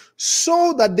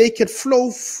so that they can flow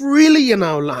freely in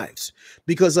our lives?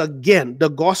 Because again, the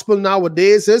gospel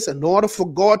nowadays is, in order for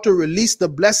God to release the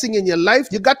blessing in your life,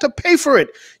 you got to pay for it.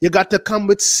 You got to come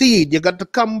with seed. You got to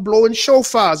come blowing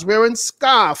shofars, wearing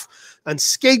scarf, and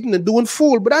skating and doing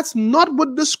fool. But that's not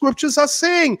what the scriptures are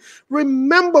saying.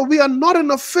 Remember, we are not in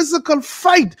a physical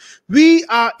fight. We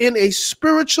are in a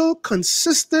spiritual,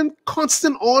 consistent,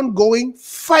 constant, ongoing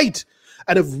fight.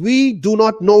 And if we do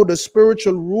not know the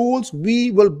spiritual rules, we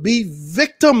will be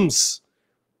victims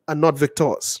and not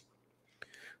victors.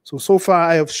 So far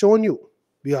I have shown you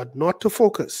we are not to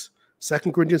focus,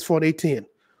 2 Corinthians 4:18,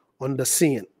 on the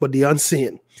seen, but the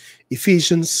unseen.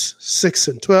 Ephesians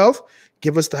 6:12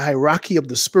 give us the hierarchy of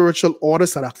the spiritual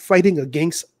orders that are fighting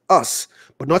against us,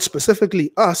 but not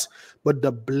specifically us, but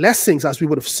the blessings, as we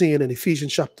would have seen in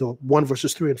Ephesians chapter 1,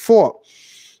 verses 3 and 4.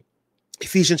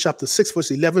 Ephesians chapter 6,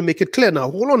 verse 11, make it clear. Now,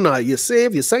 hold on now. You're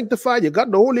saved, you're sanctified, you got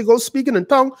the Holy Ghost speaking in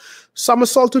tongue,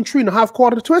 somersault and 3.5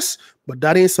 quarter twist, but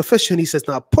that ain't sufficient. He says,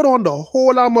 now put on the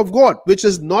whole armor of God, which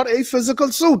is not a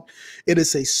physical suit. It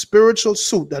is a spiritual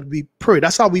suit that we pray.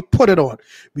 That's how we put it on.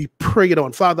 We pray it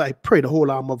on. Father, I pray the whole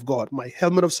armor of God, my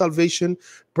helmet of salvation,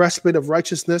 breastplate of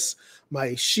righteousness,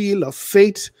 my shield of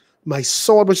faith, my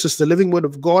sword, which is the living word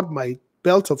of God, my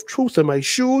belt of truth, and my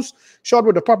shoes shod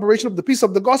with the preparation of the peace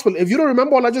of the gospel. If you don't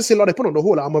remember all, I just say, Lord, I put on the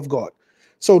whole armor of God.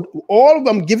 So all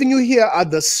I'm giving you here are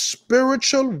the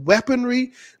spiritual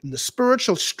weaponry, and the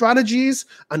spiritual strategies,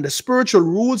 and the spiritual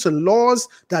rules and laws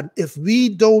that if we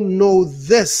don't know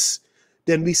this,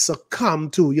 then we succumb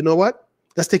to, you know what?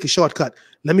 Let's take a shortcut.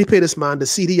 Let me pay this man the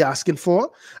seed he asking for,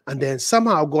 and then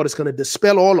somehow God is going to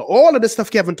dispel all of this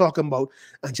stuff Kevin talking about,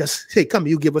 and just, hey, come,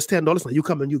 you give us $10, now you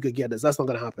come and you can get this. That's not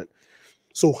going to happen.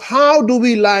 So how do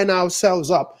we line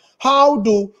ourselves up?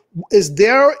 Is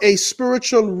there a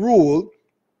spiritual rule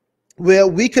where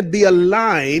we could be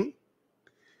aligned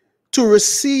to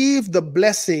receive the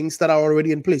blessings that are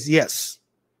already in place? Yes.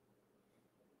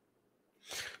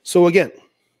 So again,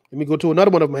 let me go to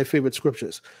another one of my favorite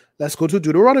scriptures. Let's go to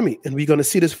Deuteronomy, and we're going to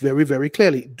see this very, very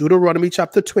clearly. Deuteronomy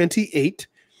chapter 28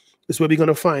 is where we're going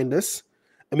to find this,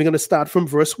 and we're going to start from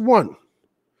verse 1.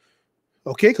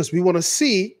 Okay, because we want to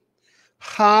see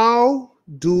how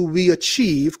do we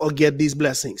achieve or get these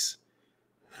blessings.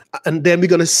 And then we're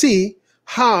going to see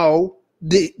how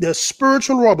the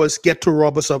spiritual robbers get to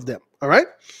rob us of them. All right?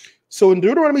 So in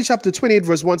Deuteronomy chapter 28,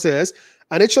 verse 1 says,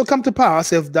 and it shall come to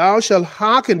pass, if thou shalt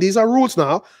hearken, these are rules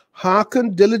now,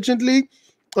 hearken diligently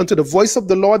unto the voice of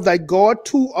the Lord thy God,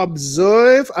 to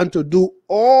observe and to do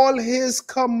all his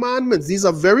commandments. These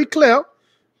are very clear.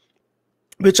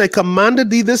 Which I commanded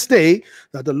thee this day,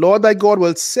 that the Lord thy God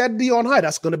will set thee on high.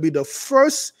 That's going to be the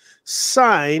first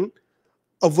sign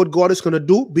of what God is going to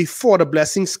do before the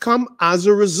blessings come as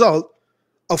a result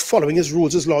of following his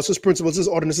rules, his laws, his principles, his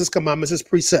ordinances, his commandments, his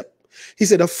precept. He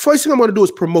said, the first thing I'm going to do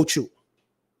is promote you.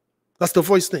 That's the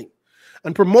first thing.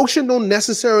 And promotion don't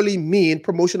necessarily mean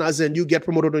promotion as in you get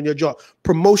promoted on your job.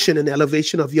 Promotion and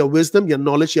elevation of your wisdom, your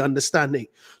knowledge, your understanding.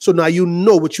 So now you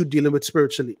know what you're dealing with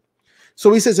spiritually.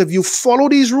 So he says, if you follow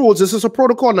these rules, this is a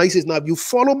protocol. Now he says, now if you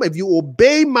follow, if you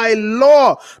obey my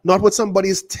law, not what somebody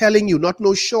is telling you, not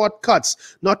no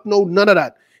shortcuts, none of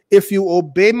that. If you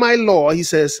obey my law, he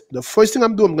says, the first thing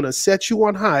I'm doing, I'm going to set you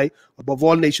on high above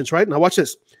all nations, right? Now watch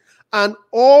this. And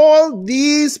all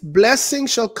these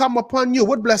blessings shall come upon you.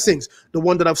 What blessings? The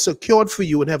one that I've secured for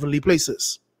you in heavenly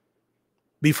places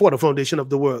before the foundation of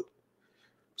the world.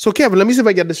 So Kevin, let me see if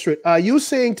I get this straight. Are you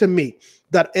saying to me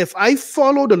that if I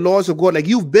follow the laws of God, like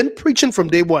you've been preaching from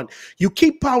day one, you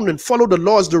keep pounding, follow the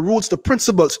laws, the rules, the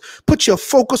principles, put your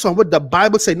focus on what the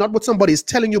Bible says, not what somebody is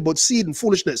telling you about seed and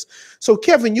foolishness. So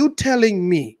Kevin, you telling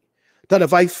me that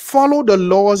if I follow the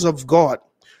laws of God,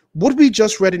 what we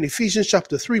just read in Ephesians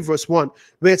chapter 3, verse 1,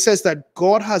 where it says that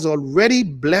God has already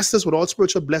blessed us with all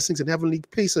spiritual blessings in heavenly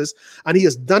places, and he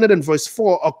has done it in verse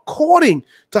 4, according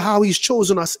to how he's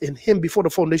chosen us in him before the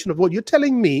foundation of the world. You're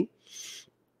telling me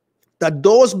that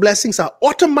those blessings are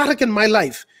automatic in my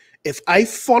life if I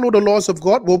follow the laws of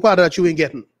God? What part of that you ain't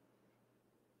getting?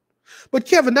 But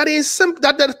Kevin, that ain't simple.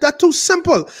 That's too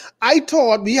simple. I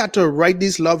thought we had to write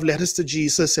these love letters to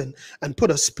Jesus and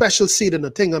put a special seed in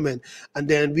the thing, and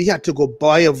then we had to go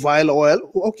buy a vial of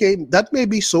oil. Okay, that may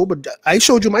be so, but I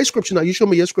showed you my scripture. Now you show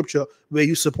me your scripture where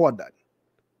you support that.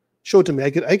 Show it to me. I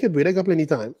could wait. I got plenty of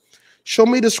time. Show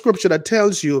me the scripture that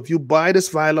tells you if you buy this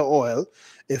vial of oil,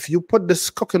 if you put this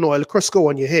cooking oil, Crisco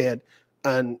on your head,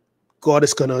 and God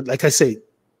is gonna, like I say,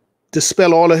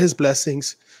 dispel all of his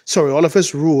blessings, all of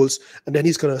his rules, and then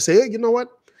he's going to say, hey, you know what?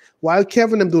 While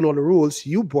Kevin and I'm doing all the rules,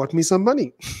 you bought me some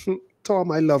money.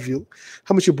 Tom, I love you.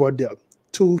 How much you bought there?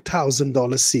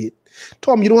 $2,000 seed.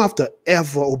 Tom, you don't have to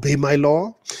ever obey my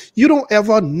law. You don't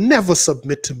never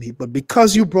submit to me. But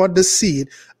because you brought the seed,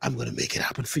 I'm going to make it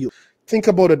happen for you. Think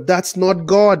about it. That's not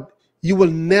God. You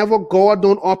will never, God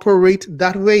don't operate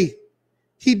that way.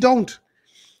 He don't.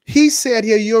 He said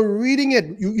here, you're reading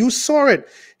it. You saw it.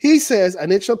 He says,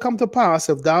 and it shall come to pass,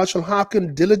 if thou shalt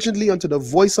hearken diligently unto the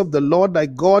voice of the Lord thy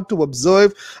God, to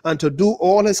observe and to do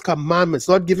all his commandments,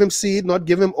 not give him seed, not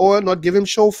give him oil, not give him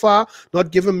shofar,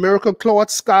 not give him miracle cloth,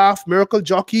 scarf, miracle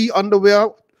jockey, underwear,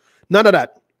 none of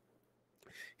that.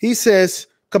 He says,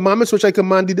 commandments which I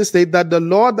command thee this day, that the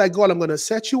Lord thy God, I'm going to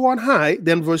set you on high.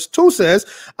 Then verse 2 says,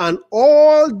 and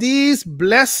all these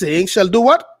blessings shall do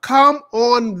what? Come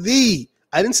on thee.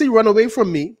 I didn't say run away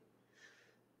from me.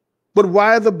 But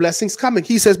why are the blessings coming?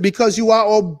 He says, because you are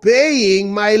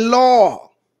obeying my law.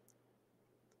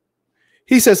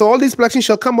 He says, all these blessings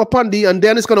shall come upon thee, and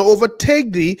then it's going to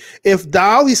overtake thee if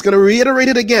thou, he's going to reiterate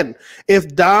it again,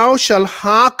 if thou shalt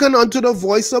hearken unto the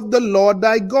voice of the Lord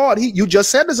thy God. You just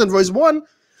said this in verse 1,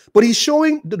 but he's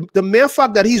showing the mere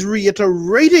fact that he's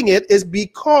reiterating it is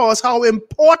because how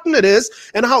important it is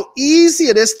and how easy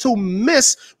it is to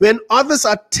miss when others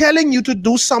are telling you to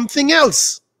do something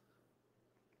else.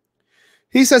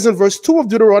 He says in verse 2 of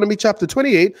Deuteronomy chapter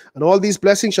 28, and all these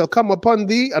blessings shall come upon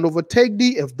thee and overtake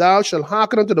thee if thou shalt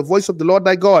hearken unto the voice of the Lord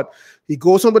thy God. He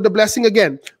goes on with the blessing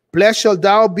again. Blessed shalt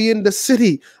thou be in the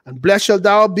city, and blessed shalt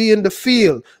thou be in the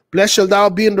field. Blessed shalt thou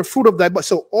be in the fruit of thy body.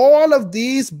 So all of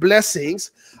these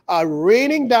blessings are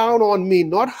raining down on me,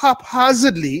 not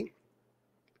haphazardly,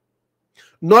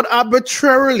 not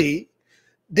arbitrarily.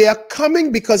 They are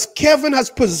coming because Kevin has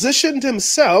positioned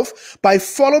himself by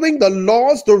following the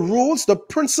laws, the rules, the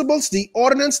principles, the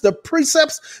ordinance, the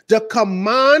precepts, the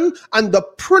command, and the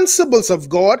principles of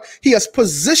God. He has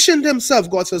positioned himself.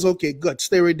 God says, okay, good.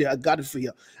 Stay right there. I got it for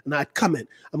you. And I come in.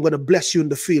 I'm going to bless you in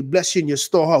the field, bless you in your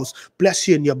storehouse, bless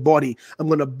you in your body. I'm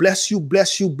going to bless you,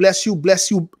 bless you, bless you,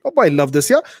 bless you. Oh, I love this.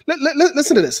 Yeah.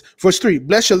 Listen to this. Verse 3.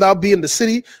 Blessed shall thou be in the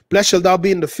city. Blessed shall thou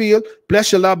be in the field.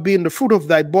 Blessed shall thou be in the fruit of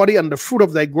thy body and the fruit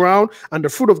of thy ground and the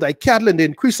fruit of thy cattle and the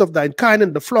increase of thine kind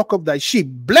and the flock of thy sheep.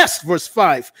 Blessed, verse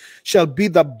 5, shall be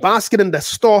the basket in the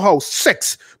storehouse.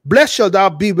 6. Blessed shall thou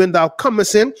be when thou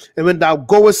comest in and when thou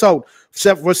goest out.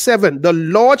 Verse 7. The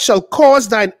Lord shall cause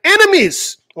thine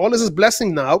enemies, all this is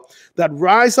blessing now, that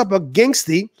rise up against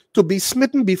thee to be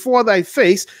smitten before thy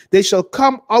face. They shall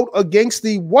come out against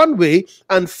thee one way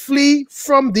and flee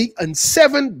from thee in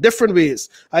 7 different ways.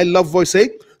 I love verse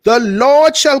 8. The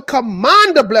Lord shall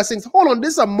command the blessings. Hold on,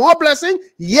 this is a more blessing?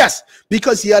 Yes,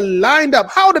 because you're lined up.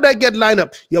 How did I get lined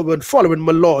up? You've been following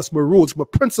my laws, my rules, my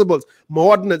principles, my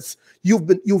ordinance.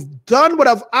 You've done what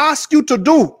I've asked you to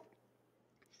do.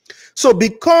 So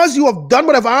because you have done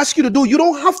what I've asked you to do, you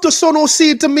don't have to sow no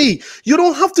seed to me. You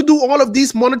don't have to do all of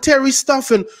these monetary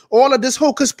stuff and all of this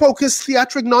hocus pocus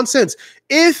theatric nonsense.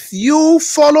 If you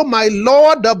follow my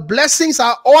law, the blessings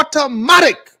are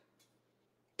automatic.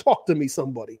 Talk to me,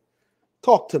 somebody.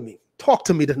 Talk to me. Talk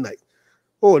to me tonight.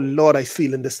 Oh, Lord, I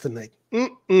feel in this tonight.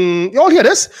 You all hear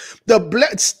this?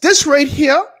 This right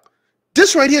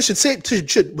here should say,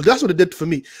 well, that's what it did for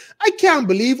me. I can't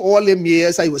believe all them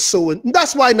years I was sowing.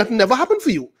 That's why nothing ever happened for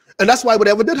you. And that's why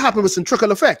whatever did happen was in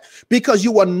trickle effect. Because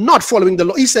you were not following the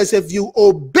law. He says, if you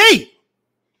obey,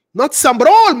 not some, but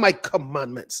all my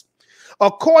commandments.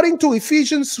 According to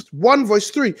Ephesians 1 verse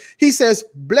 3, he says,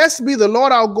 blessed be the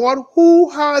Lord our God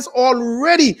who has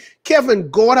already,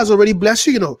 Kevin, God has already blessed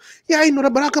you, you know. Yeah, I know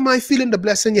that, but how come I feeling the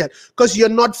blessing yet? Because you're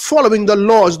not following the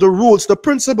laws, the rules, the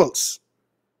principles.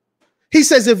 He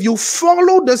says, if you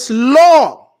follow this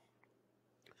law,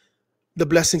 the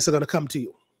blessings are going to come to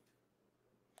you.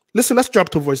 Listen, let's drop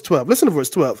to verse 12. Listen to verse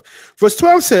 12. Verse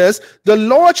 12 says, the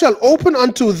Lord shall open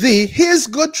unto thee his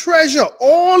good treasure.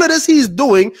 All of this he's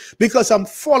doing because I'm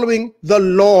following the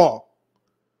law.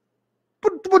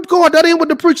 But God, that ain't what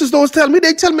the preachers don't tell me.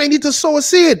 They tell me I need to sow a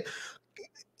seed.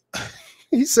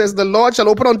 He says, the Lord shall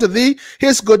open unto thee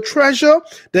his good treasure,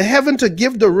 the heaven to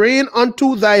give the rain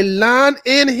unto thy land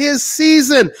in his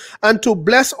season, and to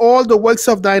bless all the works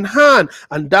of thine hand.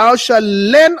 And thou shalt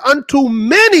lend unto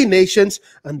many nations,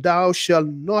 and thou shalt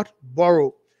not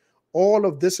borrow. All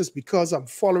of this is because I'm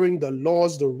following the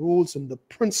laws, the rules, and the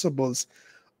principles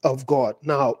of God.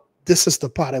 Now, this is the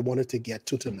part I wanted to get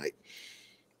to tonight.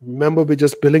 Remember, we're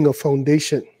just building a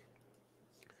foundation.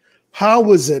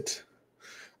 How is it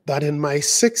that in my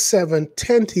 6th, 7th,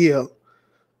 10th year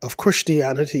of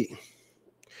Christianity,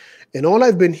 and all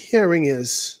I've been hearing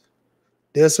is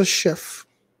there's a shift,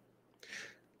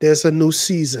 there's a new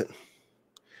season.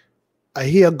 I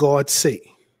hear God say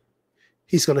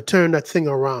he's going to turn that thing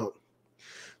around.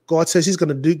 God says he's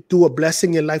going to do a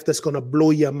blessing in life that's going to blow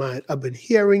your mind. I've been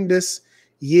hearing this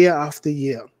year after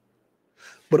year.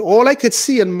 But all I could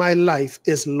see in my life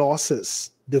is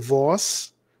losses,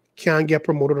 divorce, can't get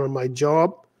promoted on my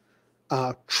job,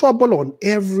 trouble on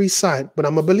every side, but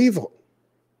I'm a believer.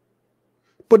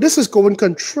 But this is going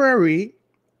contrary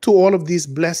to all of these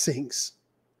blessings.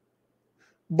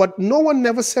 But no one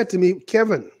never said to me,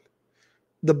 Kevin,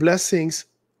 the blessings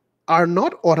are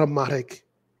not automatic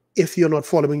if you're not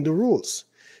following the rules.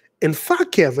 In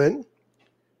fact, Kevin,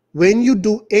 when you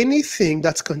do anything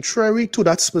that's contrary to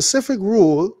that specific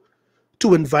rule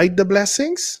to invite the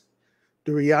blessings,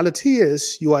 the reality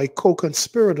is you are a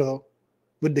co-conspirator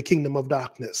with the kingdom of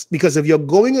darkness. Because if you're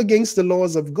going against the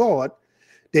laws of God,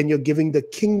 then you're giving the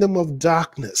kingdom of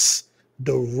darkness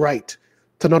the right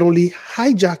to not only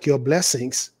hijack your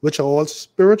blessings, which are all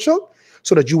spiritual,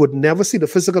 so that you would never see the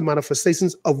physical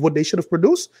manifestations of what they should have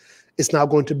produced. It's now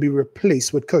going to be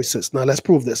replaced with curses. Now let's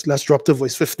prove this. Let's drop to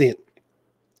verse 15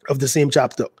 of the same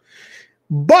chapter.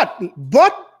 But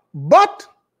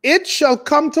it shall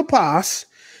come to pass,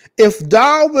 if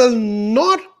thou wilt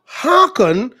not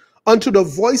hearken unto the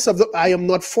voice of I am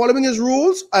not following his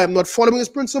rules, I am not following his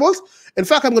principles. In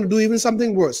fact, I'm going to do even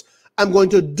something worse. I'm going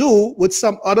to do what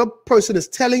some other person is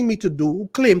telling me to do who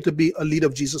claim to be a leader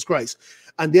of Jesus Christ.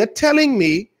 And they're telling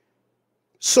me,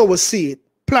 sow a seed,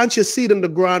 plant your seed in the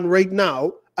ground right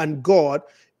now, and God,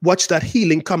 watch that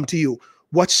healing come to you.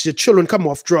 Watch your children come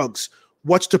off drugs.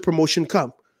 Watch the promotion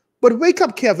come. But wake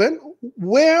up, Kevin.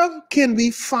 Where can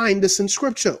we find this in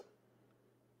Scripture?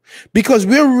 Because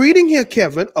we're reading here,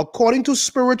 Kevin, according to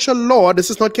spiritual law, this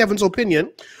is not Kevin's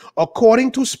opinion.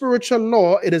 According to spiritual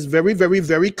law, it is very, very,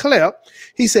 very clear.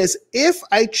 He says, if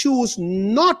I choose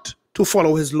not to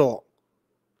follow his law,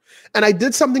 and I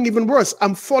did something even worse,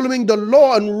 I'm following the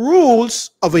law and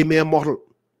rules of a mere mortal.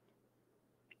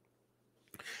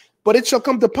 But it shall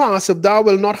come to pass, if thou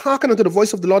wilt not hearken unto the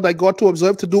voice of the Lord thy God to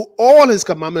observe to do all his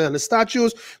commandments and his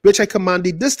statutes, which I command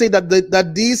thee this day,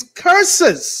 that these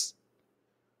curses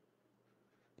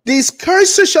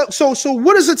shall, so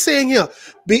what is it saying here?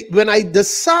 When I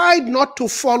decide not to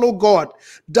follow God,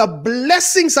 the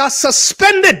blessings are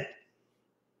suspended.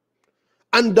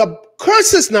 And the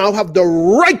curses now have the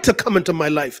right to come into my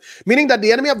life, meaning that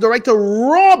the enemy have the right to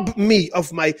rob me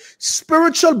of my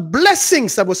spiritual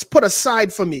blessings that was put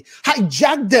aside for me,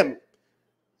 hijack them,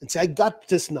 and say, I got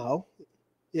this now.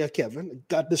 Yeah, Kevin, I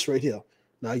got this right here.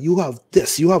 Now you have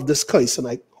this curse, and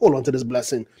I hold on to this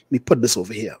blessing. Let me put this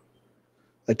over here.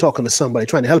 I'm talking to somebody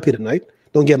trying to help you tonight.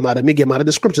 Don't get mad at me, get mad at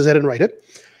the scriptures. I didn't write it.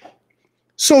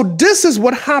 So this is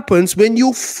what happens when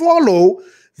you follow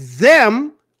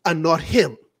them and not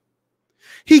him.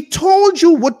 He told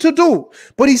you what to do,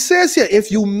 but he says here,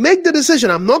 if you make the decision,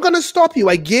 I'm not going to stop you.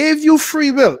 I gave you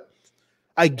free will.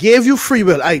 I gave you free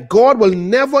will. God will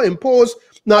never impose.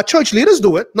 Now, church leaders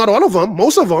do it. Not all of them.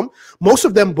 Most of them. Most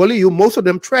of them bully you. Most of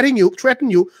them threaten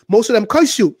you. Most of them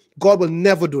curse you. God will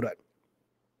never do that.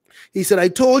 He said, I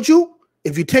told you,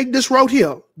 if you take this route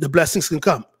here, the blessings can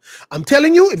come. I'm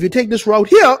telling you, if you take this route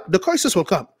here, the curses will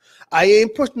come. I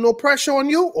ain't put no pressure on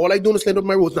you. All I do is lay out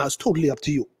my rules. Now it's totally up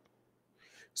to you.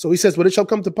 So he says, but it shall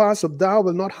come to pass, if thou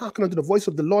wilt not hearken unto the voice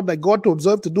of the Lord thy God to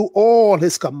observe to do all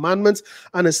his commandments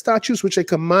and his statutes, which I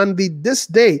command thee this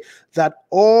day, that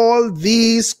all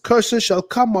these curses shall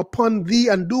come upon thee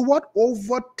and do what?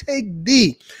 Overtake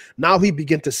thee. Now he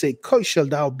began to say, cursed shall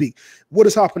thou be. What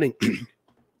is happening?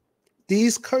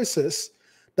 These curses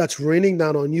that's raining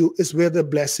down on you is where the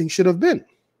blessing should have been.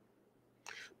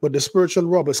 But the spiritual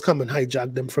robbers come and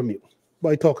hijack them from you.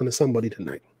 By talking to somebody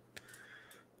tonight.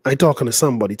 I'm talking to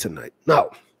somebody tonight. Now,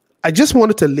 I just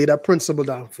wanted to lay that principle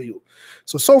down for you.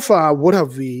 So far, what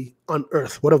have we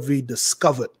unearthed? What have we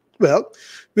discovered? Well,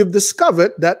 we've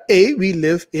discovered that we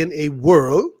live in a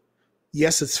world.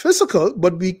 Yes, it's physical,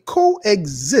 but we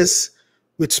coexist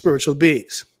with spiritual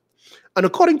beings. And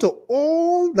according to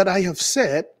all that I have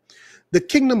said, the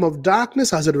kingdom of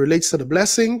darkness as it relates to the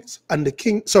blessings, and the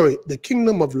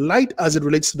kingdom of light as it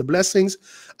relates to the blessings,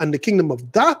 and the kingdom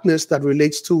of darkness that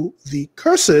relates to the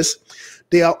curses,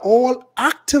 they are all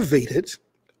activated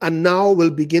and now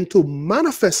will begin to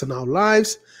manifest in our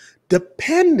lives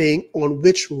depending on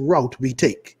which route we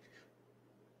take.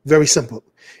 Very simple.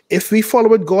 If we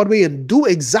follow it God's way and do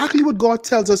exactly what God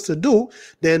tells us to do,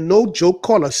 then no joke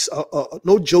callers,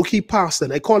 no jokey pastor,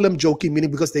 and I call them jokey,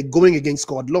 meaning because they're going against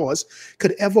God's laws,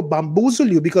 could ever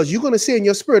bamboozle you, because you're going to say in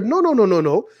your spirit,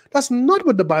 no. That's not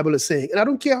what the Bible is saying. And I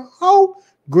don't care how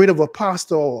great of a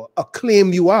pastor or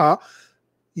acclaim you are,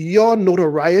 your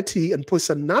notoriety and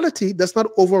personality does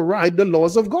not override the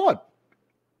laws of God.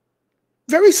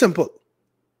 Very simple.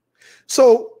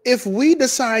 So if we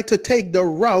decide to take the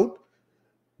route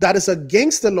that is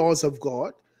against the laws of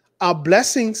God, our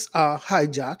blessings are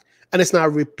hijacked and it's now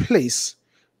replaced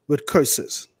with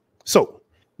curses. So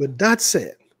with that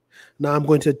said, now I'm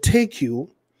going to take you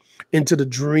into the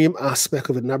dream aspect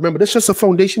of it. Now remember, this is just a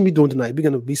foundation we're doing tonight. We're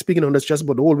going to be speaking on this just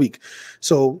about the whole week.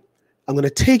 So I'm going to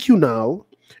take you now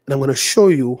and I'm going to show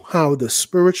you how the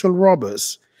spiritual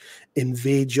robbers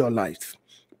invade your life.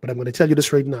 But I'm going to tell you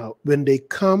this right now. When they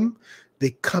come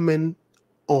in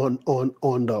on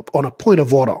a point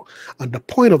of order. And the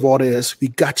point of order is, we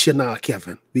got you now,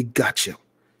 Kevin. We got you.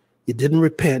 You didn't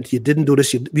repent. You didn't do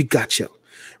this. We got you.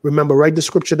 Remember, write the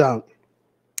scripture down.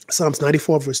 Psalms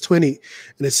 94 verse 20.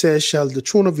 And it says, shall the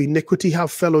throne of iniquity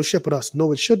have fellowship with us?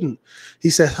 No, it shouldn't.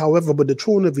 He says, however, but the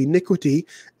throne of iniquity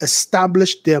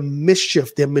established their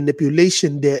mischief, their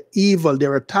manipulation, their evil,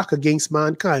 their attack against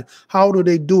mankind. How do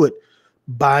they do it?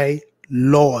 By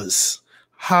laws.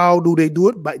 How do they do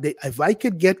it? If I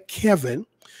could get Kevin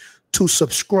to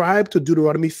subscribe to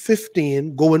Deuteronomy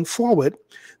 15 going forward,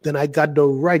 then I got the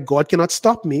right. God cannot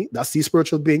stop me. That's these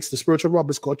spiritual beings, the spiritual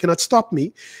robbers. God cannot stop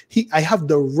me. I have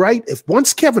the right.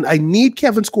 I need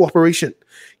Kevin's cooperation.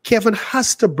 Kevin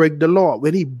has to break the law.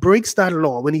 When he breaks that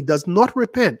law, when he does not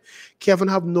repent, Kevin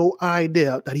have no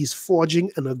idea that he's forging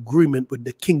an agreement with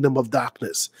the kingdom of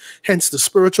darkness. Hence, the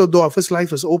spiritual door of his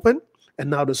life is open. And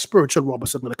now the spiritual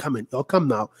robbers are going to come in. Y'all come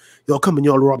now. Y'all come and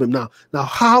y'all rob him now. Now,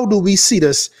 how do we see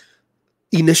this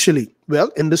initially? Well,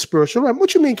 in the spiritual realm.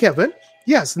 What you mean, Kevin?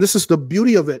 Yes, this is the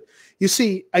beauty of it. You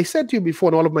see, I said to you before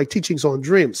in all of my teachings on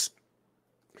dreams,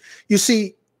 You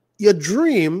see, your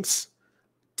dreams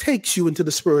takes you into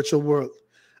the spiritual world,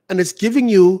 and it's giving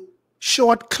you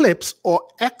short clips or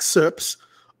excerpts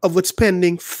of what's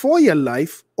pending for your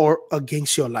life or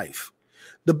against your life.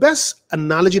 The best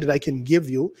analogy that I can give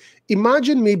you,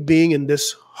 imagine me being in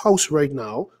this house right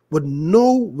now with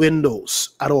no windows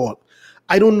at all.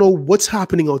 I don't know what's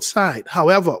happening outside.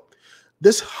 However,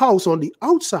 this house on the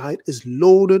outside is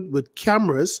loaded with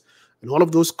cameras, and all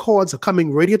of those cords are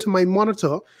coming right here to my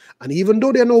monitor. And even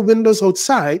though there are no windows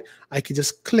outside, I can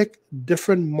just click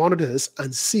different monitors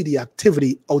and see the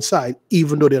activity outside,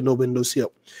 even though there are no windows here.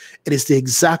 It is the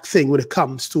exact thing when it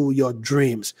comes to your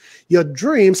dreams. Your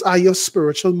dreams are your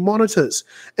spiritual monitors,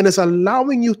 and it's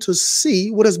allowing you to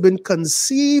see what has been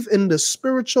conceived in the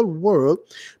spiritual world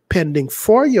pending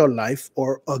for your life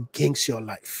or against your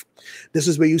life. This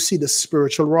is where you see the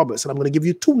spiritual robbers. And I'm going to give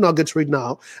you 2 nuggets right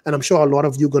now, and I'm sure a lot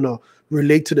of you are going to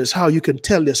relate to this, how you can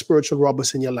tell there's spiritual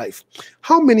robbers in your life.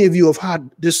 How many of you have had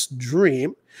this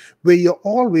dream where you're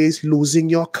always losing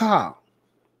your car?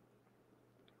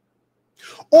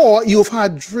 Or you've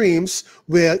had dreams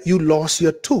where you lost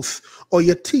your tooth, or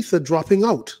your teeth are dropping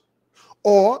out,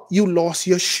 or you lost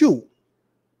your shoe,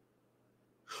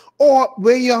 or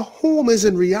where your home is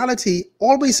in reality,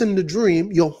 always in the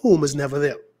dream, your home is never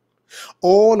there.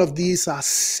 All of these are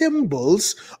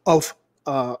symbols of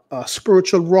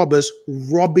spiritual robbers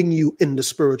robbing you in the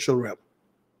spiritual realm.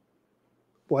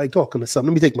 Boy, I'm talking to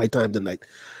something. Let me take my time tonight.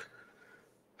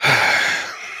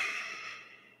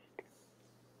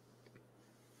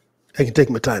 I can take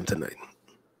my time tonight.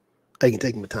 I can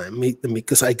take my time.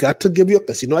 Because I got to give you,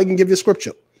 because you know I can give you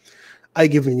scripture. I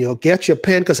give you, get your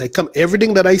pen, because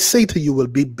everything that I say to you will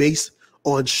be based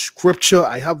on scripture.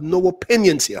 I have no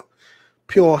opinions here.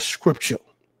 Pure scripture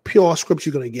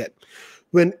you're going to get.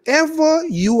 Whenever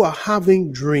you are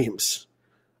having dreams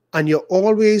and you're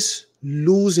always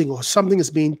losing, or something is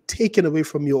being taken away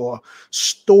from you or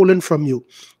stolen from you,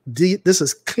 this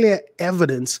is clear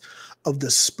evidence of the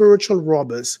spiritual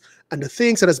robbers. And the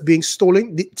things that is being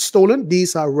stolen,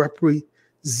 these are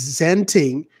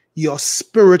representing your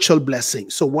spiritual blessing.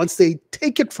 So once they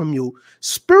take it from you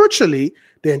spiritually,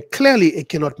 then clearly it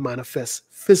cannot manifest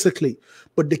physically.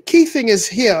 But the key thing is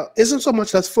here isn't so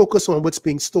much let's focus on what's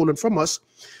being stolen from us.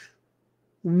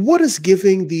 What is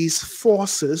giving these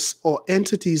forces or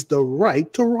entities the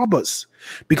right to rob us?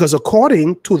 Because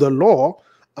according to the law,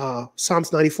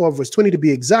 Psalms 94 verse 20 to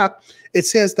be exact, it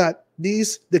says that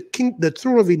the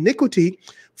throne of iniquity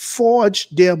forge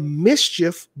their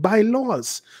mischief by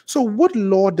laws. So what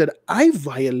law did I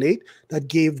violate that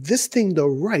gave this thing the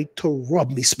right to rob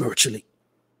me spiritually?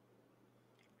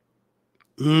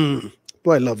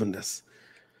 Boy, loving this.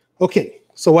 Okay,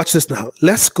 so watch this now.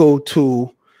 Let's go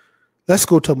to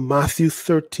Matthew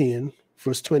 13,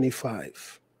 verse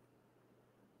 25.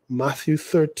 Matthew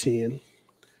 13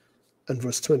 and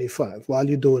verse 25. While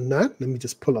you're doing that, let me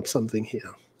just pull up something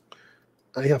here.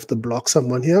 I have to block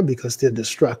someone here because they're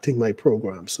distracting my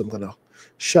program. So I'm going to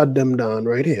shut them down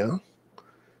right here.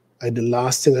 The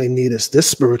last thing I need is this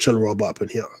spiritual robot up in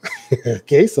here.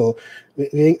 Okay, so I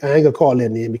ain't going to call their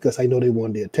name because I know they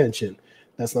want the attention.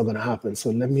 That's not going to happen. So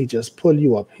let me just pull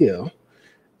you up here.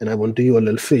 And I want to do you a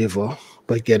little favor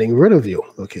by getting rid of you.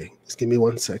 Okay, just give me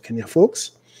 1 second here,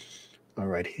 folks. All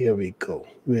right, here we go.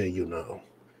 Where are you now?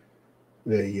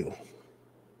 Where are you?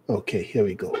 Okay, here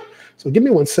we go. So give me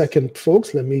 1 second,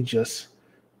 folks. Let me just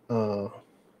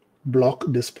block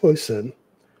this person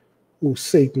who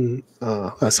Satan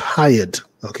has hired.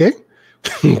 Okay?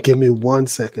 Give me 1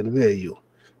 second. Where are you?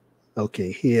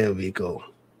 Okay, here we go.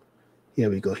 Here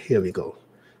we go. Here we go.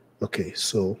 Okay,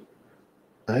 so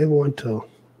I want to...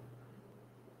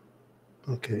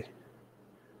 Okay.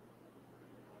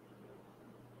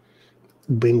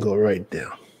 Bingo right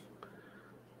there.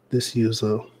 This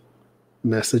user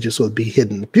messages will be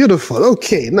hidden. Beautiful.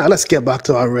 Okay, now let's get back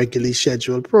to our regularly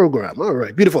scheduled program. All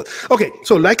right, beautiful. Okay,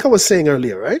 so like I was saying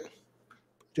earlier, right?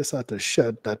 Just had to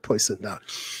shut that person down.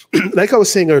 Like I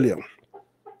was saying earlier,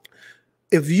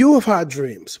 if you have had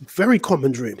dreams, very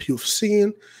common dreams, you've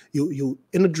seen, you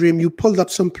in a dream, you pulled up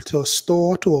to a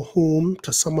store, to a home,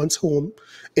 to someone's home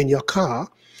in your car,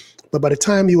 but by the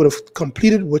time you would have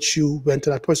completed what you went to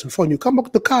that person for, and you come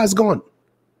back, the car is gone.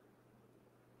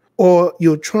 Or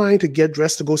you're trying to get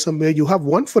dressed to go somewhere, you have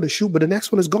one for the shoe, but the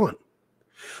next one is gone.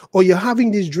 Or you're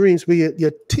having these dreams where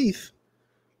your teeth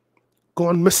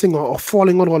gone missing or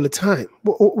falling out all the time.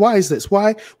 Why is this?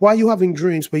 Why are you having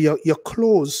dreams where your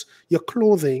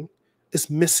clothing is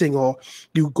missing, or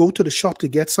you go to the shop to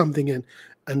get something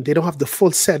and they don't have the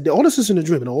full set? All this is in a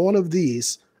dream, and all of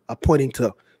these are pointing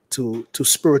to to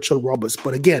spiritual robbers.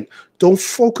 But again, don't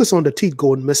focus on the teeth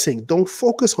going missing. Don't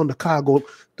focus on the car going.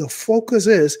 The focus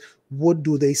is, what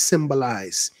do they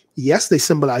symbolize? Yes, they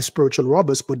symbolize spiritual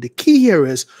robbers, but the key here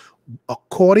is,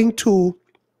 according to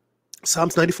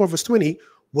Psalms 94 verse 20,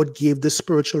 what gave the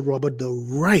spiritual robber the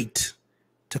right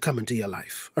to come into your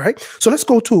life? All right. So let's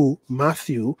go to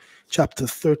Matthew chapter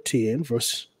 13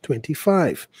 verse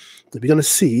 25. We're going to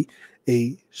see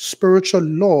a spiritual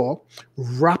law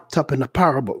wrapped up in a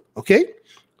parable. Okay.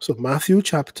 So Matthew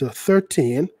chapter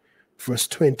 13 verse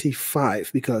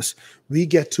 25, because we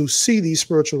get to see these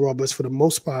spiritual robbers for the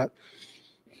most part,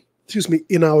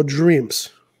 in our dreams.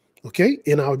 Okay.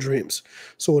 In our dreams.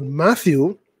 So in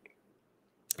Matthew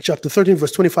chapter 13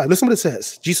 verse 25, listen what it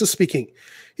says. Jesus speaking.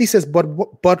 He says,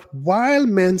 but while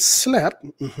men slept,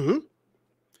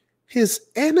 his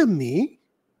enemy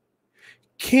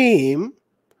came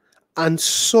and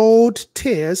sowed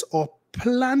tares, or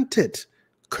planted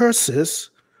curses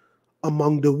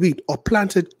among the wheat, or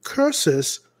planted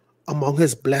curses among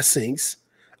his blessings.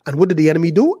 And what did the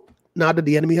enemy do? Now that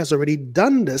the enemy has already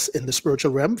done this in the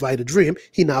spiritual realm via the dream,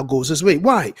 he now goes his way.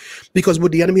 Why? Because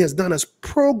what the enemy has done is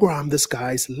programmed this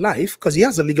guy's life, because he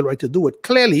has a legal right to do it.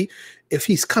 Clearly, if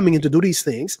he's coming in to do these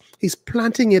things, he's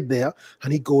planting it there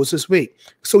and he goes his way.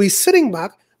 So he's sitting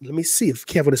back. Let me see if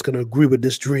Kevin is going to agree with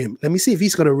this dream. Let me see if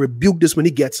he's going to rebuke this when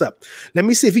he gets up. Let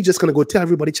me see if he's just going to go tell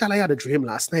everybody, child, I had a dream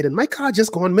last night and my car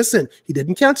just gone missing. He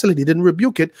didn't cancel it. He didn't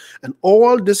rebuke it. And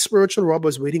all this spiritual robber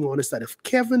is waiting on is that if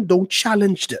Kevin don't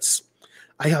challenge this,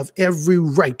 I have every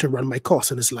right to run my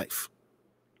course in his life.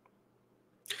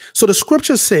 So the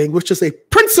scripture is saying, which is a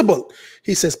principle,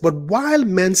 he says, but while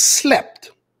men slept,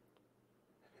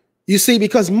 you see,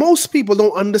 because most people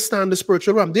don't understand the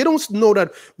spiritual realm. They don't know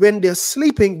that when they're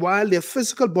sleeping, while their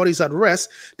physical body is at rest,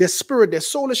 their spirit, their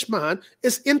soulish man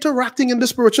is interacting in the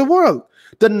spiritual world.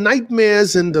 The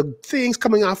nightmares and the things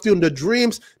coming after you in the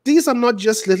dreams, these are not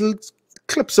just little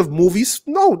clips of movies.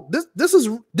 No, this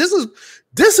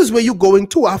is where you're going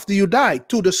to after you die,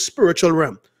 to the spiritual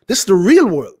realm. This is the real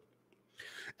world.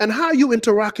 And how you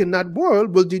interact in that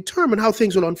world will determine how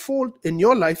things will unfold in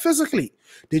your life physically.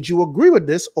 Did you agree with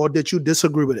this or did you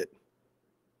disagree with it?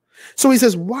 So he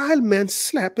says, while men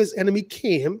slept, his enemy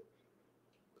came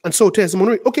and so tares him on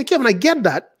the way. Okay, Kevin, I get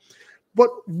that. But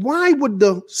why would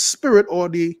the spirit or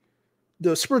the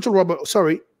spiritual robber,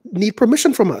 need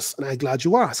permission from us? And I'm glad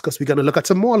you asked, because we're going to look at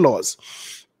some more laws.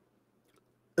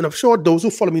 And I'm sure those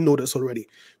who follow me know this already.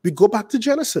 We go back to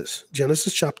Genesis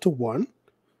chapter 1.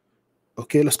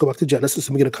 Okay, let's go back to Genesis.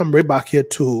 And we're going to come right back here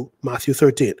to Matthew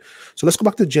 13. So let's go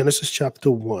back to Genesis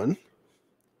chapter 1.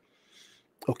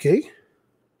 Okay.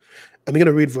 And we're going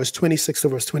to read verse 26 to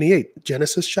verse 28.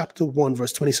 Genesis chapter 1,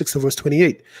 verse 26 to verse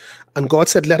 28. And God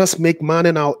said, let us make man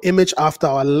in our image after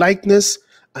our likeness,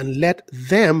 and let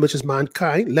them, which is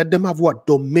mankind, let them have what?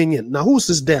 Dominion. Now, who's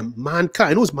this them?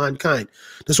 Mankind. Who's mankind?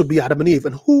 This would be Adam and Eve.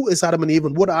 And who is Adam and Eve?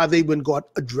 And what are they when God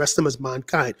addressed them as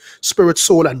mankind? Spirit,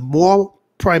 soul, and more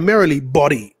primarily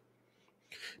body.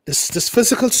 This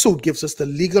physical suit gives us the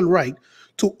legal right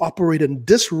to operate in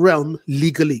this realm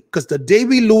legally. Because the day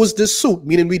we lose this suit,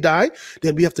 meaning we die,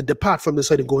 then we have to depart from this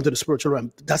side and go into the spiritual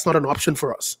realm. That's not an option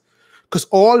for us. Because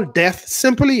all death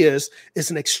simply is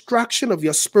an extraction of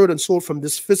your spirit and soul from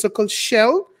this physical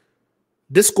shell.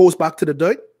 This goes back to the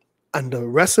dirt, and the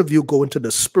rest of you go into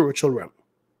the spiritual realm.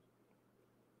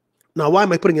 Now, why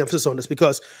am I putting emphasis on this?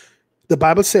 Because the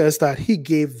Bible says that he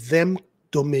gave them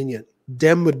dominion.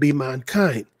 Them would be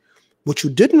mankind. What you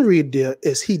didn't read there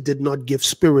is he did not give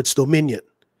spirits dominion.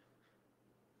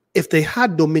 If they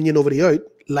had dominion over the earth,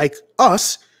 like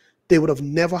us, they would have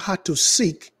never had to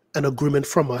seek an agreement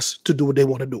from us to do what they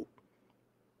want to do.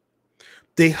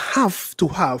 They have to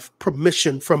have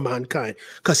permission from mankind,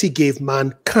 because he gave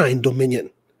mankind dominion.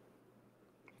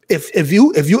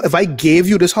 If I gave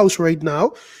you this house right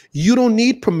now, you don't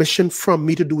need permission from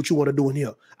me to do what you want to do in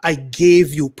here. I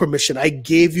gave you permission. I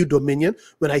gave you dominion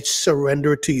when I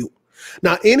surrendered to you.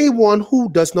 Now, anyone who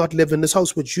does not live in this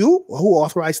house with you, or who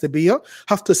authorized to be here,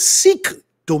 have to seek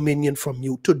dominion from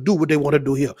you to do what they want to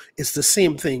do here. It's the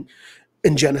same thing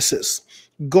in Genesis.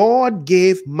 God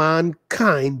gave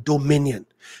mankind dominion.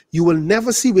 You will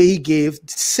never see where he gave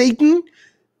Satan,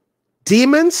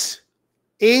 demons,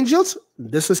 angels.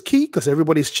 This is key, because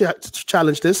everybody's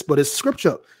challenged this, but it's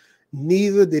scripture.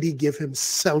 Neither did he give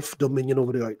himself dominion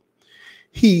over the earth.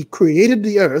 He created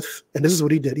the earth, and this is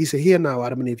what he did. He said, here now,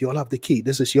 Adam and Eve, you all have the key.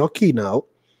 This is your key now.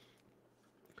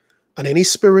 And any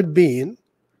spirit being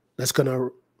that's going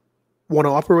to want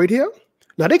to operate here,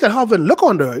 now they can have a look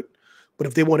on the earth, but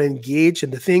if they want to engage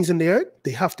in the things in the earth,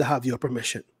 they have to have your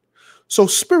permission. So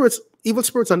spirits Evil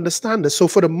spirits understand this. So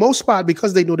for the most part,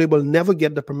 because they know they will never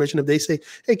get the permission, if they say,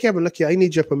 hey, Kevin, look here, I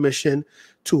need your permission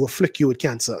to afflict you with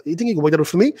cancer. You think you can work that out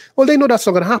for me? Well, they know that's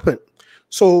not going to happen.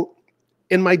 So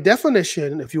in my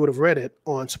definition, if you would have read it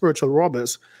on spiritual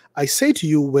robbers, I say to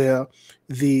you where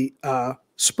the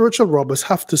spiritual robbers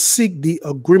have to seek the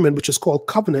agreement, which is called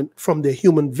covenant, from their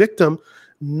human victim,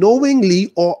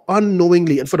 knowingly or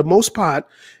unknowingly. And for the most part,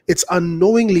 it's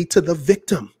unknowingly to the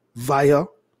victim via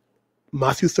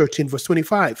Matthew 13, verse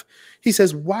 25. He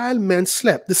says, while men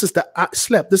slept, this is the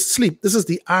sleep, this is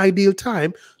the ideal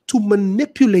time to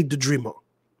manipulate the dreamer.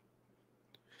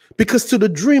 Because to the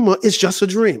dreamer, it's just a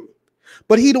dream.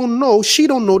 But she don't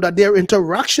know that their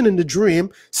interaction in the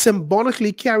dream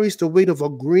symbolically carries the weight of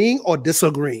agreeing or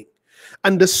disagreeing.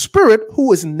 And the spirit,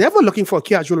 who is never looking for a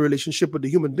casual relationship with the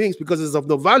human beings because it's of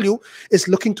no value, is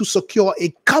looking to secure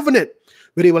a covenant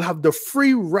where they will have the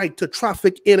free right to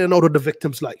traffic in and out of the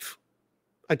victim's life.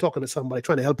 I'm talking to somebody,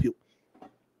 trying to help you.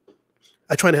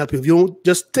 I'm trying to help you. If you don't,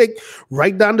 just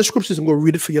write down the scriptures and go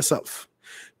read it for yourself.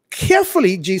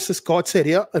 Carefully, God said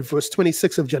here at verse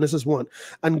 26 of Genesis 1,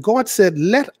 and God said,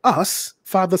 let us,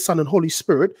 Father, Son, and Holy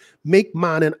Spirit, make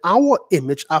man in our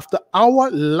image after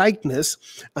our likeness,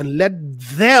 and let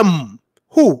them,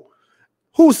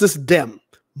 who's this them?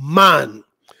 Man.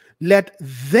 Let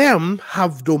them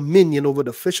have dominion over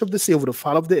the fish of the sea, over the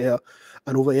fowl of the air,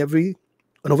 and over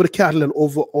the cattle, and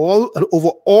over all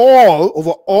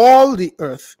the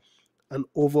earth, and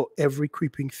over every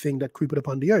creeping thing that creepeth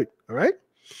upon the earth. All right?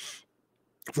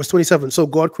 Verse 27, so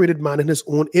God created man in his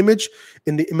own image.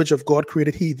 In the image of God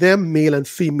created he them, male and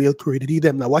female created he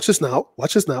them. Now watch this now.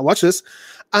 Watch this.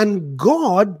 And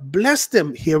God blessed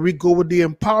them. Here we go with the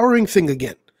empowering thing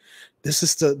again. This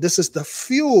is the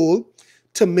fuel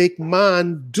to make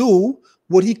man do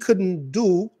what he couldn't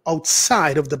do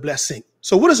outside of the blessing.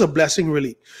 So what is a blessing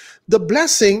really? The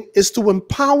blessing is to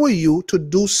empower you to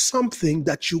do something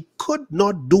that you could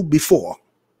not do before.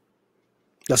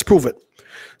 Let's prove it.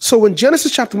 So in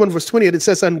Genesis chapter 1, verse 28, it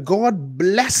says, and God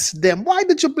blessed them. Why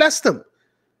did you bless them?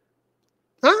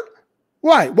 Huh?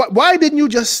 Why? Why didn't you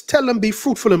just tell them be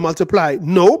fruitful and multiply?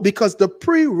 No, because the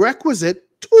prerequisite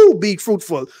to be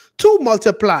fruitful, to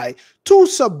multiply, to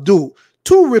subdue,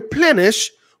 to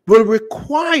replenish will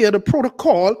require the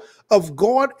protocol of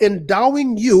God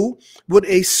endowing you with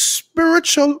a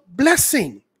spiritual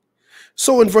blessing.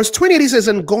 So in verse 28, he says,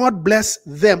 and God bless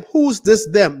them. Who's this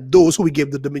them? Those who he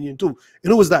gave the dominion to.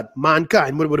 And who was that?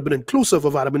 Mankind. Would have been inclusive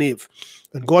of Adam and Eve.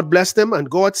 And God blessed them, and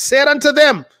God said unto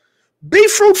them, be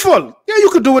fruitful. Yeah, you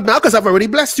could do it now because I've already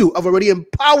blessed you. I've already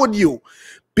empowered you.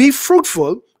 Be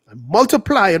fruitful and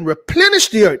multiply and replenish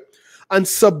the earth and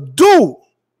subdue.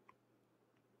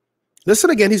 Listen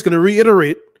again, he's going to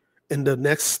reiterate in the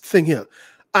next thing here.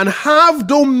 And have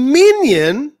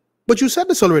dominion, but you said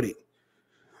this already,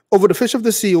 over the fish of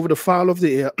the sea, over the fowl of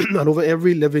the air, and over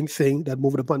every living thing that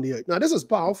moveth upon the earth. Now, this is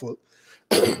powerful.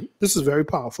 This is very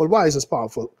powerful. Why is this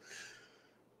powerful?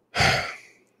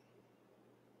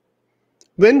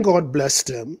 When God blessed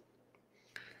them,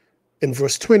 in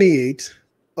verse 28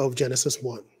 of Genesis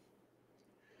 1,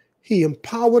 he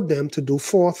empowered them to do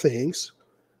 4 things.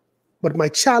 But my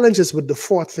challenge is with the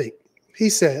 4th thing. He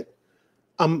said,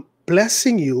 I'm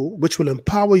blessing you, which will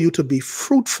empower you to be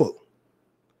fruitful.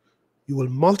 You will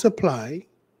multiply,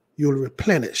 you will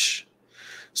replenish.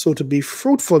 So to be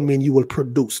fruitful means you will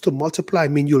produce. To multiply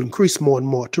means you'll increase more and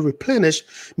more. To replenish,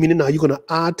 meaning now you're going to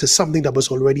add to something that was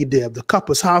already there. If the cup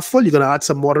was half full, you're going to add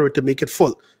some water to make it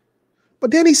full.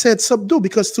 But then he said subdue,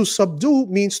 because to subdue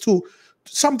means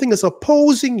something is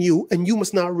opposing you and you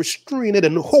must now restrain it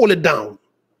and hold it down.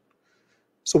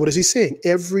 So what is he saying?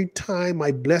 Every time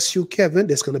I bless you, Kevin,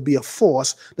 there's going to be a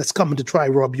force that's coming to try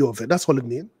rob you of it. That's all it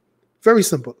means. Very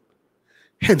simple.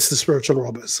 Hence the spiritual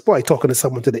robbers. Boy, talking to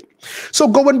someone today. So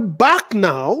going back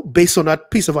now, based on that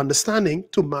piece of understanding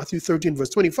to Matthew 13, verse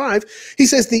 25, he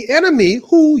says the enemy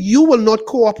who you will not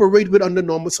cooperate with under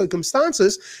normal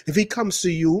circumstances, if he comes to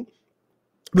you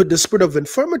with the spirit of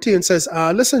infirmity and says,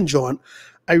 listen, John,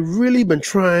 I really been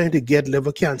trying to get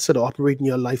liver cancer to operate in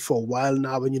your life for a while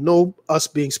now. And you know, us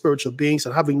being spiritual beings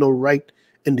and having no right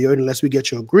in the earth unless we get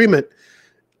your agreement.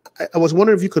 I was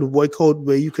wondering if you could work out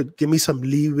where you could give me some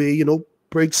leeway,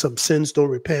 break some sins, don't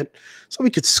repent, so we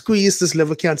could squeeze this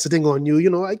liver cancer thing on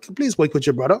you. I could please work with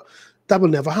your brother. That will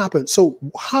never happen. So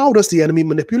how does the enemy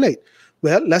manipulate?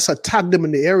 Well, let's attack them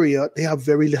in the area they have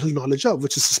very little knowledge of,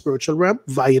 which is the spiritual realm,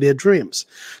 via their dreams.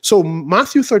 So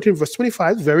Matthew 13, verse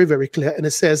 25 is very, very clear. And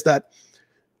it says that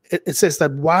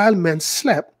while men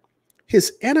slept,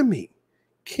 his enemy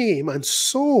came and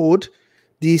sowed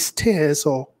these tares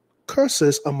or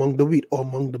curses among the wheat or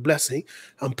among the blessing.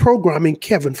 I'm programming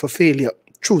Kevin for failure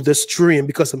through this dream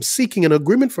because I'm seeking an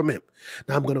agreement from him.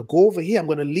 Now I'm going to go over here. I'm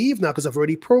going to leave now because I've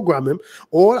already programmed him.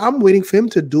 All I'm waiting for him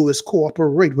to do is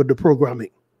cooperate with the programming.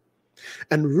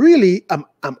 And really,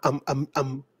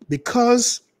 I'm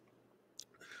because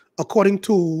according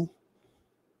to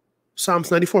Psalms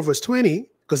 94 verse 20,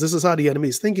 because this is how the enemy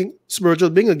is thinking, spiritual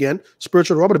being again,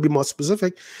 spiritual robber to be more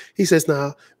specific, he says,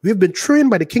 now, we've been trained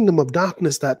by the kingdom of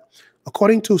darkness that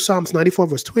according to Psalms 94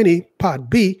 verse 20, part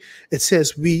B, it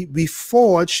says we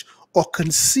forge or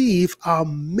conceive our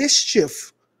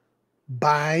mischief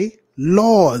by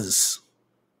laws.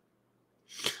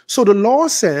 So the law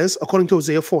says, according to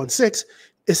Hosea 4 and 6,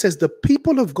 it says the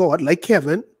people of God, like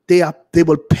Kevin, they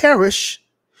will perish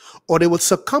or they will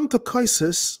succumb to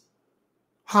curses.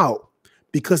 How?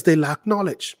 Because they lack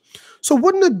knowledge. So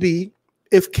wouldn't it be,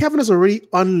 if Kevin is already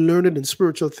unlearned in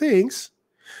spiritual things,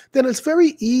 then it's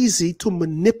very easy to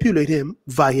manipulate him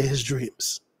via his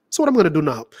dreams. So what I'm going to do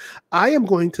now, I am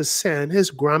going to send his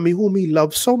Grammy, whom he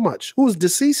loves so much, who's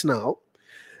deceased now,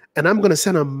 and I'm going to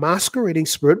send a masquerading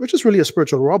spirit, which is really a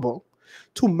spiritual robber,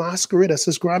 to masquerade as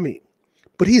his Grammy.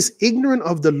 But he's ignorant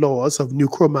of the laws of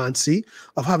necromancy,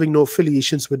 of having no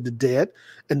affiliations with the dead,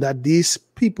 and that these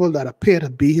people that appear to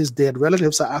be his dead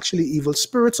relatives are actually evil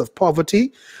spirits of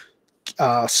poverty,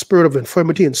 spirit of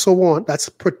infirmity, and so on, that's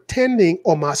pretending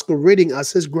or masquerading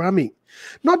as his Grammy.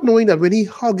 Not knowing that when he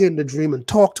hug in the dream and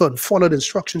talk to her and follow the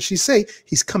instructions she say,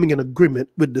 he's coming in agreement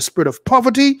with the spirit of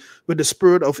poverty, with the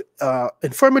spirit of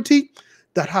infirmity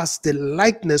that has the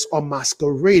likeness or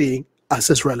masquerading as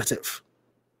his relative.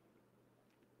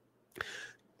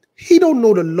 He don't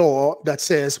know the law that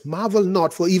says, marvel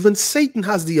not, for even Satan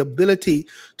has the ability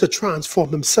to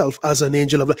transform himself as an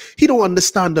angel of light. He don't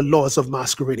understand the laws of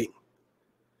masquerading.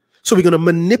 So we're going to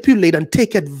manipulate and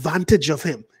take advantage of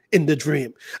him in the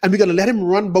dream. And we're going to let him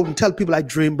run about and tell people, I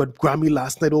dreamed about Grammy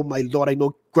last night. Oh my Lord, I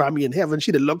know Grammy in heaven.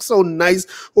 She did look so nice.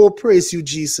 Oh, praise you,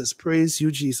 Jesus. Praise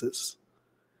you, Jesus.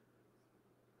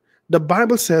 The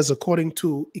Bible says, according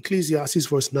to Ecclesiastes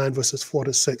verse 9, verses 4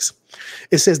 to 6,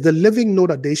 it says, the living know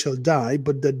that they shall die,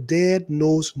 but the dead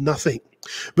knows nothing.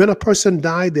 When a person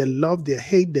dies, their love, their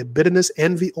hate, their bitterness,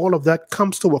 envy, all of that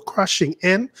comes to a crushing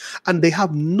end, and they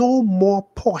have no more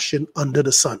portion under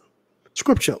the sun.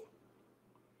 Scripture.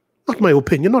 Not my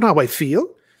opinion, not how I feel.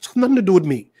 It's got nothing to do with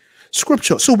me.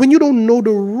 Scripture. So when you don't know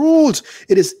the rules,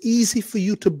 it is easy for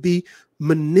you to be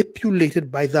manipulated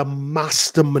by the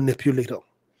master manipulator.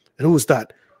 And who is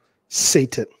that?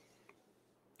 Satan.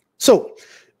 So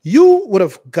you would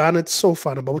have garnered so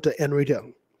far. I'm about to end right here.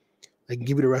 I can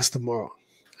give you the rest tomorrow.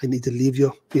 I need to leave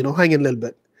you, hang in a little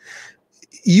bit.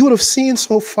 You would have seen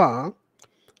so far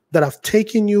that I've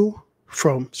taken you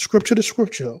from scripture to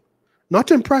scripture, not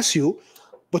to impress you,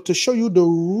 but to show you the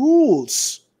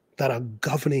rules that are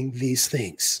governing these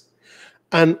things.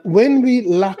 And when we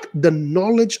lack the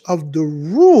knowledge of the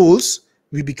rules,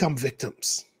 we become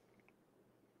victims.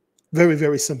 Very,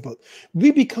 very simple.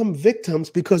 We become victims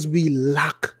because we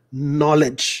lack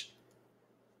knowledge.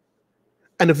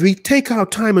 And if we take our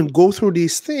time and go through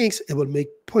these things, it will make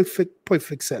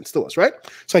perfect sense to us, right?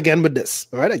 So again, with this,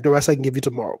 all right? The rest I can give you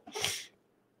tomorrow.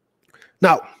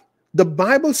 Now, the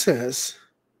Bible says,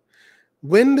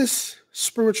 when this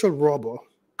spiritual robber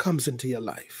comes into your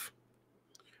life,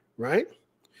 right?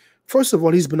 First of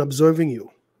all, he's been observing you.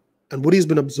 And what he's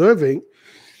been observing,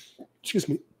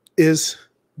 is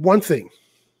one thing.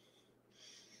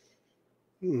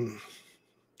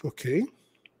 Okay.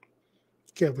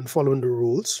 Kevin following the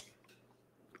rules.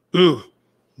 Not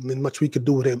much we could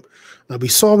do with him. Now we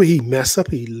saw where he messed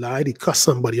up, he lied, he cussed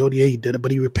somebody. Oh yeah, he did it,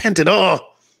 but he repented. Oh,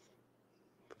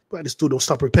 but this dude don't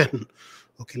stop repenting.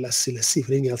 Okay, let's see if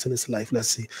anything else in his life.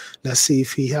 Let's see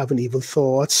if he having evil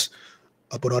thoughts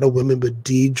about other women but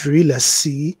Deidre. Let's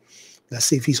see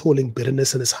if he's holding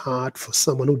bitterness in his heart for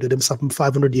someone who did him something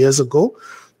 500 years ago.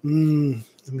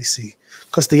 Let me see.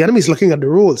 Because the enemy is looking at the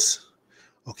rules.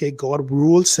 Okay, God's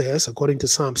rule says, according to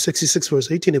Psalm 66,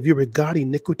 verse 18, if you regard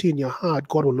iniquity in your heart,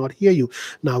 God will not hear you.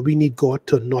 Now, we need God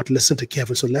to not listen to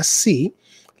Kevin. So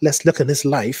let's look in his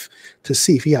life to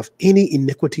see if he have any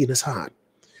iniquity in his heart.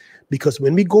 Because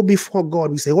when we go before God,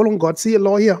 we say, hold on, God, see a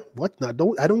law here. What? Now,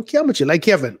 I don't care how much you like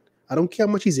Kevin. I don't care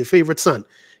how much he's your favorite son.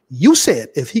 You said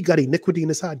if he got iniquity in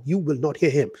his heart, you will not hear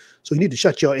him. So you need to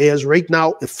shut your ears right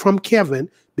now from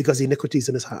Kevin because iniquity is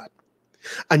in his heart.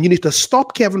 And you need to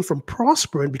stop Kevin from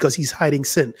prospering because he's hiding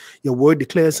sin. Your word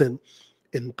declares in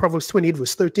Proverbs 28,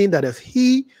 verse 13, that if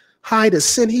he hide a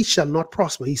sin, he shall not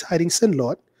prosper. He's hiding sin,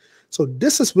 Lord. So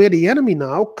this is where the enemy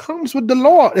now comes with the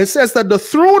law. It says that the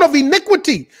throne of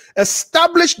iniquity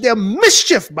established their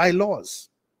mischief by laws.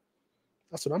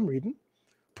 That's what I'm reading.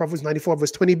 Proverbs 94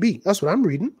 verse 20b. That's what I'm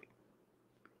reading.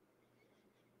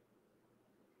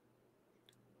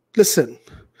 Listen,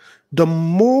 the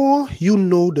more you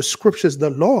know the scriptures, the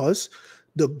laws,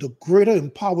 the greater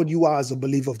empowered you are as a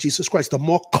believer of Jesus Christ, the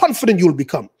more confident you'll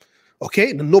become.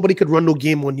 Okay? And nobody could run no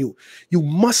game on you. You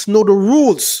must know the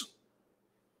rules.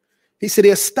 He said they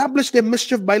established their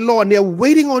mischief by law, and they're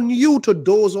waiting on you to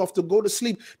doze off, to go to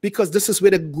sleep, because this is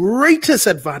where the greatest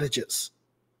advantage is.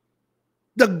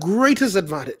 The greatest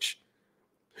advantage.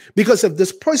 Because if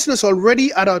this person is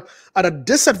already at a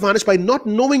disadvantage by not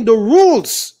knowing the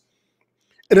rules,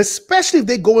 and especially if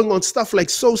they're going on stuff like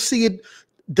sow seed,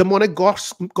 demonic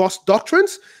ghost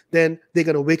doctrines, then they're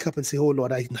going to wake up and say, oh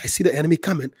Lord, I see the enemy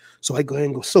coming, so I go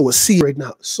and go sow a seed right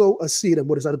now. Sow a seed. And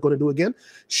what is that going to do again?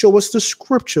 Show us the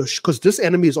scripture, because this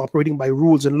enemy is operating by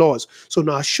rules and laws. So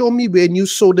now show me when you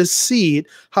sow the seed,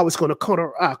 how it's going to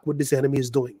counteract what this enemy is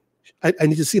doing. I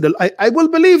need to see I will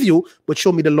believe you, but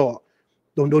show me the law.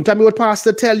 Don't tell me what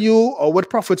pastor tell you or what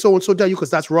prophet so-and-so tell you,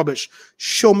 because that's rubbish.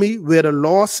 Show me where the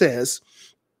law says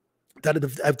that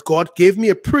if God gave me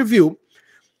a preview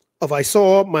of I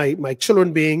saw my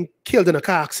children being killed in a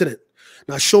car accident.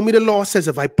 Now show me the law says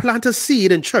if I plant a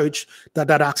seed in church, that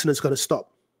accident is going to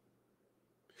stop.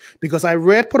 Because I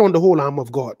read, put on the whole armor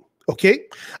of God. Okay,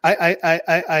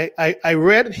 I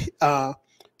read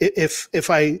if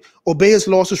I obey his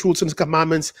laws, his rules, and his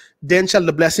commandments, then shall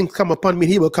the blessing come upon me.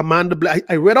 He will command the blessing.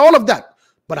 I read all of that.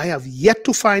 But I have yet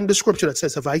to find the scripture that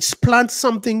says if I plant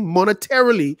something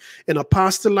monetarily in a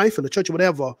pastor life, in the church, or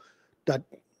whatever, that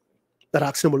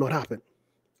accident will not happen.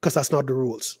 Because that's not the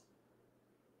rules.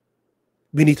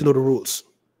 We need to know the rules.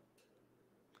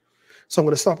 So I'm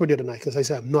going to stop with you tonight, because I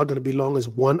said I'm not going to be long as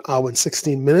 1 hour and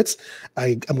 16 minutes.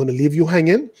 I'm going to leave you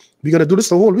hanging. We're going to do this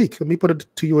the whole week. Let me put it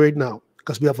to you right now,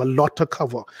 because we have a lot to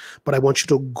cover. But I want you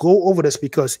to go over this,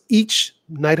 because each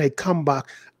night I come back,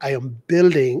 I am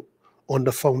building on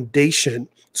the foundation.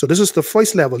 So this is the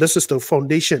first level. This is the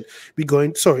foundation.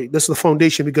 This is the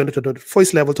foundation. We're going to the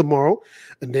first level tomorrow.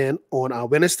 And then on our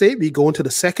Wednesday, we go into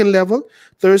the second level.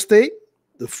 Thursday,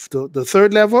 the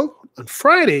third level. And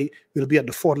Friday, we'll be at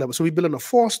the fourth level. So we're building a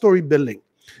 4-story building.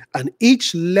 And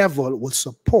each level will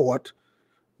support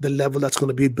the level that's going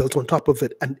to be built on top of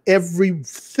it. And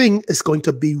everything is going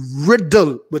to be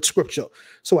riddled with scripture.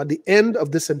 So at the end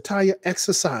of this entire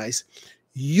exercise,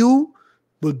 you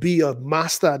will be a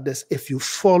master at this if you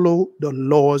follow the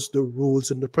laws, the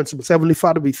rules, and the principles. Heavenly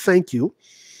Father, we thank you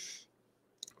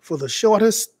for the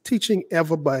shortest teaching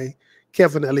ever by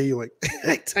Kevin L. Ewing.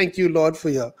 I thank you, Lord, for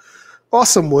your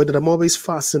awesome word that I'm always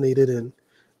fascinated and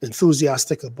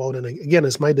enthusiastic about. And again,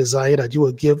 it's my desire that you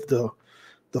will give the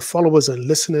followers and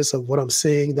listeners of what I'm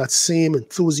saying that same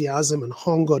enthusiasm and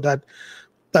hunger, that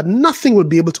nothing will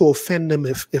be able to offend them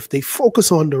if they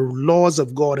focus on the laws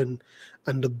of God and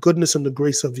the goodness and the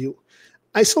grace of you.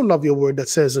 I so love your word that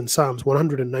says in Psalms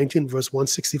 119 verse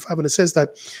 165, and it says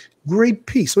that great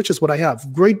peace, which is what I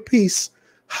have, great peace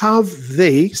have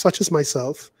they, such as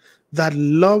myself, that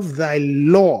love thy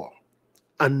law,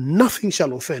 and nothing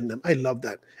shall offend them. I love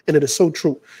that. And it is so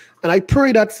true. And I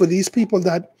pray that for these people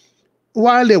that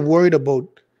while they're worried about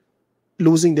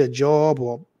losing their job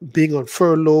or being on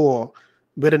furlough or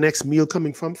where the next meal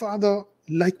coming from, Father,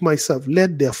 like myself,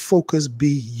 let their focus be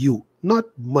you. Not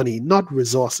money, not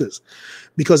resources.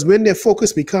 Because when their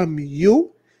focus become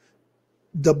you,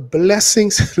 the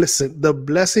blessings, listen, the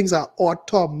blessings are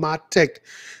automatic.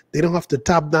 They don't have to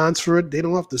tap dance for it. They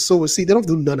don't have to sow a seed. They don't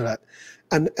have to do none of that.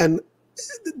 And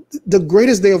the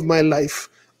greatest day of my life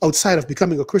outside of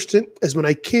becoming a Christian is when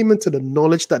I came into the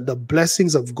knowledge that the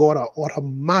blessings of God are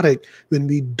automatic when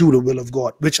we do the will of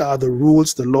God, which are the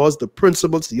rules, the laws, the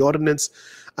principles, the ordinance,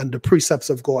 and the precepts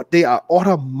of God. They are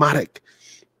automatic.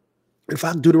 In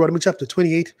fact, Deuteronomy chapter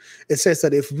 28, it says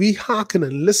that if we hearken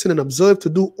and listen and observe to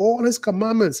do all his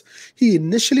commandments, he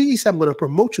said, I'm going to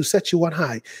promote you, set you on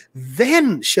high.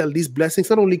 Then shall these blessings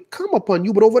not only come upon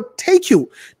you, but overtake you.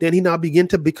 Then he now begin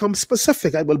to become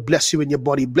specific. I will bless you in your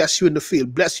body, bless you in the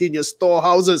field, bless you in your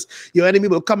storehouses. Your enemy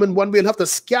will come in one way and have to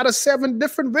scatter 7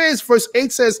 different ways. Verse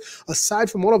 8 says, aside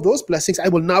from all of those blessings, I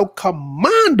will now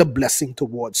command a blessing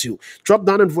towards you. Drop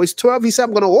down in verse 12. He said,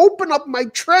 I'm going to open up my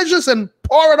treasures and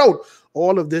pour it out.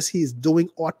 All of this he is doing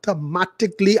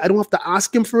automatically. I don't have to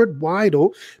ask him for it. Why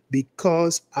though?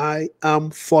 Because I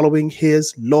am following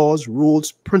his laws,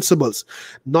 rules, principles,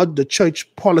 not the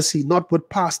church policy, not what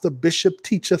pastor, bishop,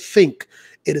 teacher think.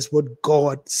 It is what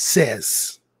God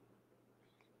says.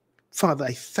 Father,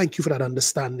 I thank you for that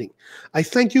understanding. I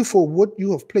thank you for what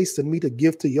you have placed in me to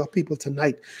give to your people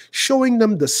tonight, showing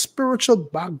them the spiritual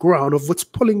background of what's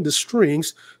pulling the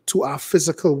strings to our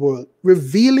physical world,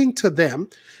 revealing to them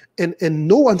in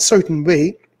no uncertain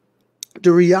way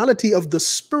the reality of the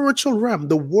spiritual realm,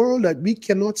 the world that we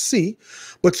cannot see.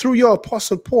 But through your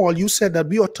Apostle Paul, you said that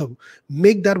we ought to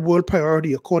make that world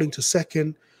priority according to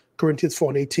 2 Corinthians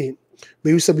 4:18.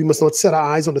 Where you said we must not set our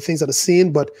eyes on the things that are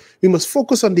seen, but we must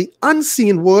focus on the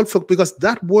unseen world, because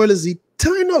that world is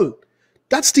eternal.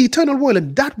 That's the eternal world,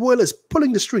 and that world is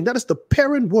pulling the string. That is the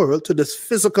parent world to this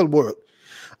physical world.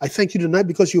 I thank you tonight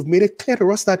because you've made it clear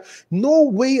to us that no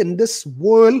way in this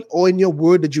world or in your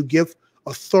word did you give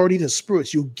authority to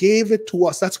spirits. You gave it to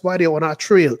us. That's why they're on our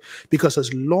trail, because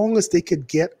as long as they could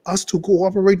get us to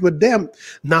cooperate with them,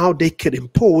 now they could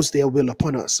impose their will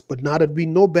upon us. But now that we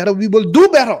know better, we will do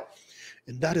better.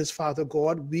 And that is, Father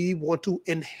God, we want to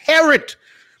inherit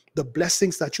the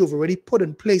blessings that you've already put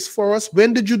in place for us.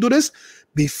 When did you do this?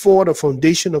 Before the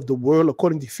foundation of the world,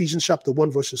 according to Ephesians chapter 1,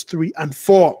 verses 3 and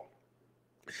 4.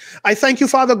 I thank you,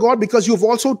 Father God, because you've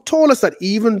also told us that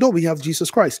even though we have Jesus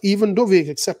Christ, even though we have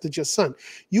accepted your Son,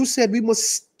 you said we must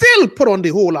still put on the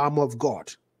whole armor of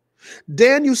God.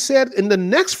 Then you said in the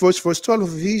next verse, verse 12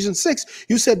 of Ephesians 6,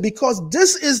 you said, because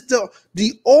this is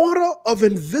the order of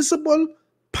invisible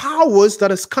powers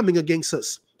that is coming against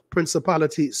us,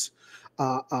 principalities,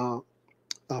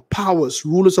 powers,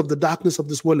 rulers of the darkness of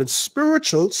this world, and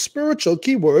spiritual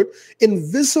keyword,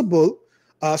 invisible,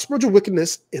 spiritual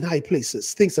wickedness in high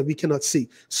places, things that we cannot see,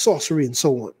 sorcery and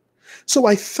so on. So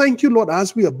I thank you, Lord,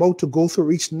 as we are about to go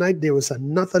through each night, there is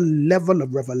another level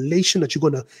of revelation that you're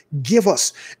going to give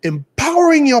us,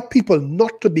 empowering your people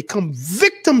not to become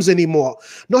victims anymore,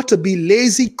 not to be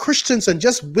lazy Christians and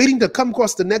just waiting to come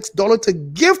across the next dollar to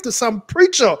give to some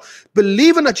preacher,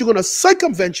 believing that you're going to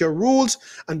circumvent your rules,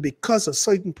 and because a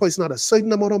certain person not a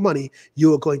certain amount of money,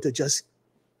 you are going to just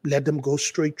let them go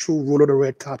straight through, roll on the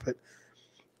red carpet.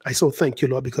 I so thank you,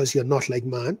 Lord, because you're not like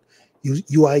man.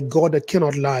 You are a God that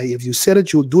cannot lie. If you said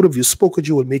it, you'll do it. If you spoke it,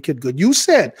 you will make it good. You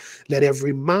said, let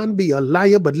every man be a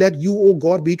liar, but let you, O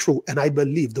God, be true. And I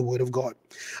believe the word of God.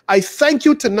 I thank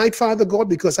you tonight, Father God,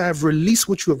 because I have released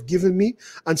what you have given me.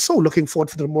 And so looking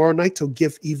forward for tomorrow night to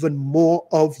give even more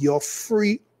of your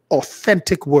free,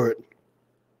 authentic word.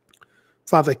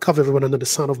 Father, I cover everyone under the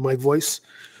sound of my voice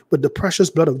with the precious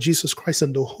blood of Jesus Christ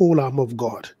and the whole arm of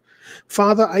God.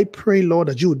 Father, I pray, Lord,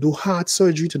 that you would do heart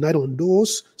surgery tonight on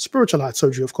those, spiritual heart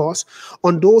surgery, of course,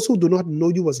 on those who do not know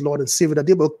you as Lord and Savior, that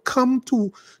they will come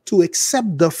to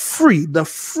accept the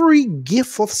free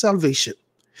gift of salvation,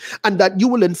 and that you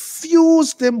will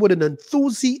infuse them with an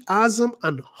enthusiasm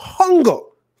and hunger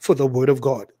for the word of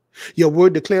God. Your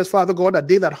word declares, Father God, that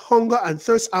they that hunger and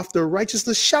thirst after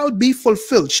righteousness shall be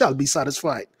fulfilled, shall be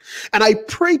satisfied. And I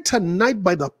pray tonight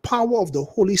by the power of the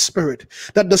Holy Spirit,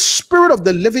 that the Spirit of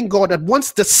the living God that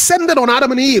once descended on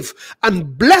Adam and Eve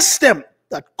and blessed them,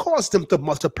 that caused them to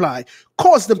multiply,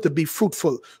 caused them to be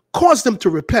fruitful, caused them to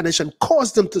replenish, and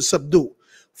caused them to subdue.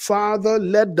 Father,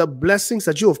 let the blessings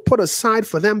that you have put aside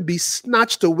for them be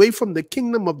snatched away from the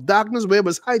kingdom of darkness where it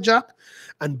was hijacked,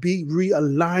 and be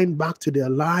realigned back to their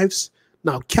lives.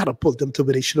 Now catapult them to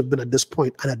where they should have been at this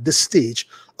point and at this stage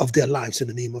of their lives in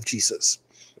the name of Jesus.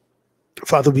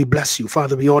 Father, we bless you.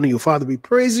 Father, we honor you. Father, we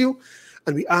praise you.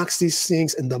 And we ask these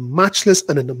things in the matchless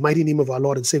and in the mighty name of our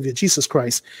Lord and Savior, Jesus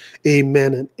Christ.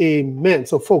 Amen and amen.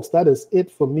 So, folks, that is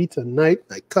it for me tonight.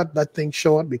 I cut that thing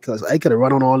short because I could have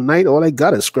run on all night. All I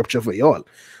got is scripture for y'all.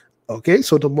 Okay,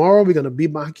 so tomorrow we're going to be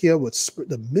back here with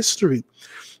the mystery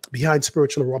behind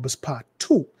spiritual robbers part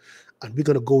 2. And we're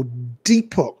going to go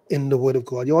deeper in the word of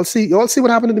God. Y'all see what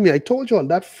happened to me. I told you all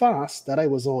that fast that I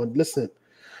was on. Listen,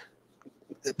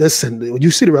 you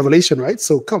see the revelation, right?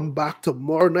 So come back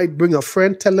tomorrow night, bring a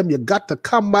friend, tell them you got to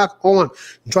come back on.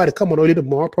 And try to come on early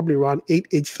tomorrow, probably around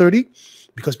 8:30,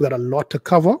 because we got a lot to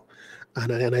cover.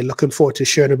 And I'm looking forward to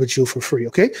sharing it with you for free,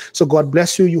 okay? So God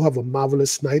bless you. You have a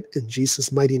marvelous night in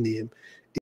Jesus' mighty name.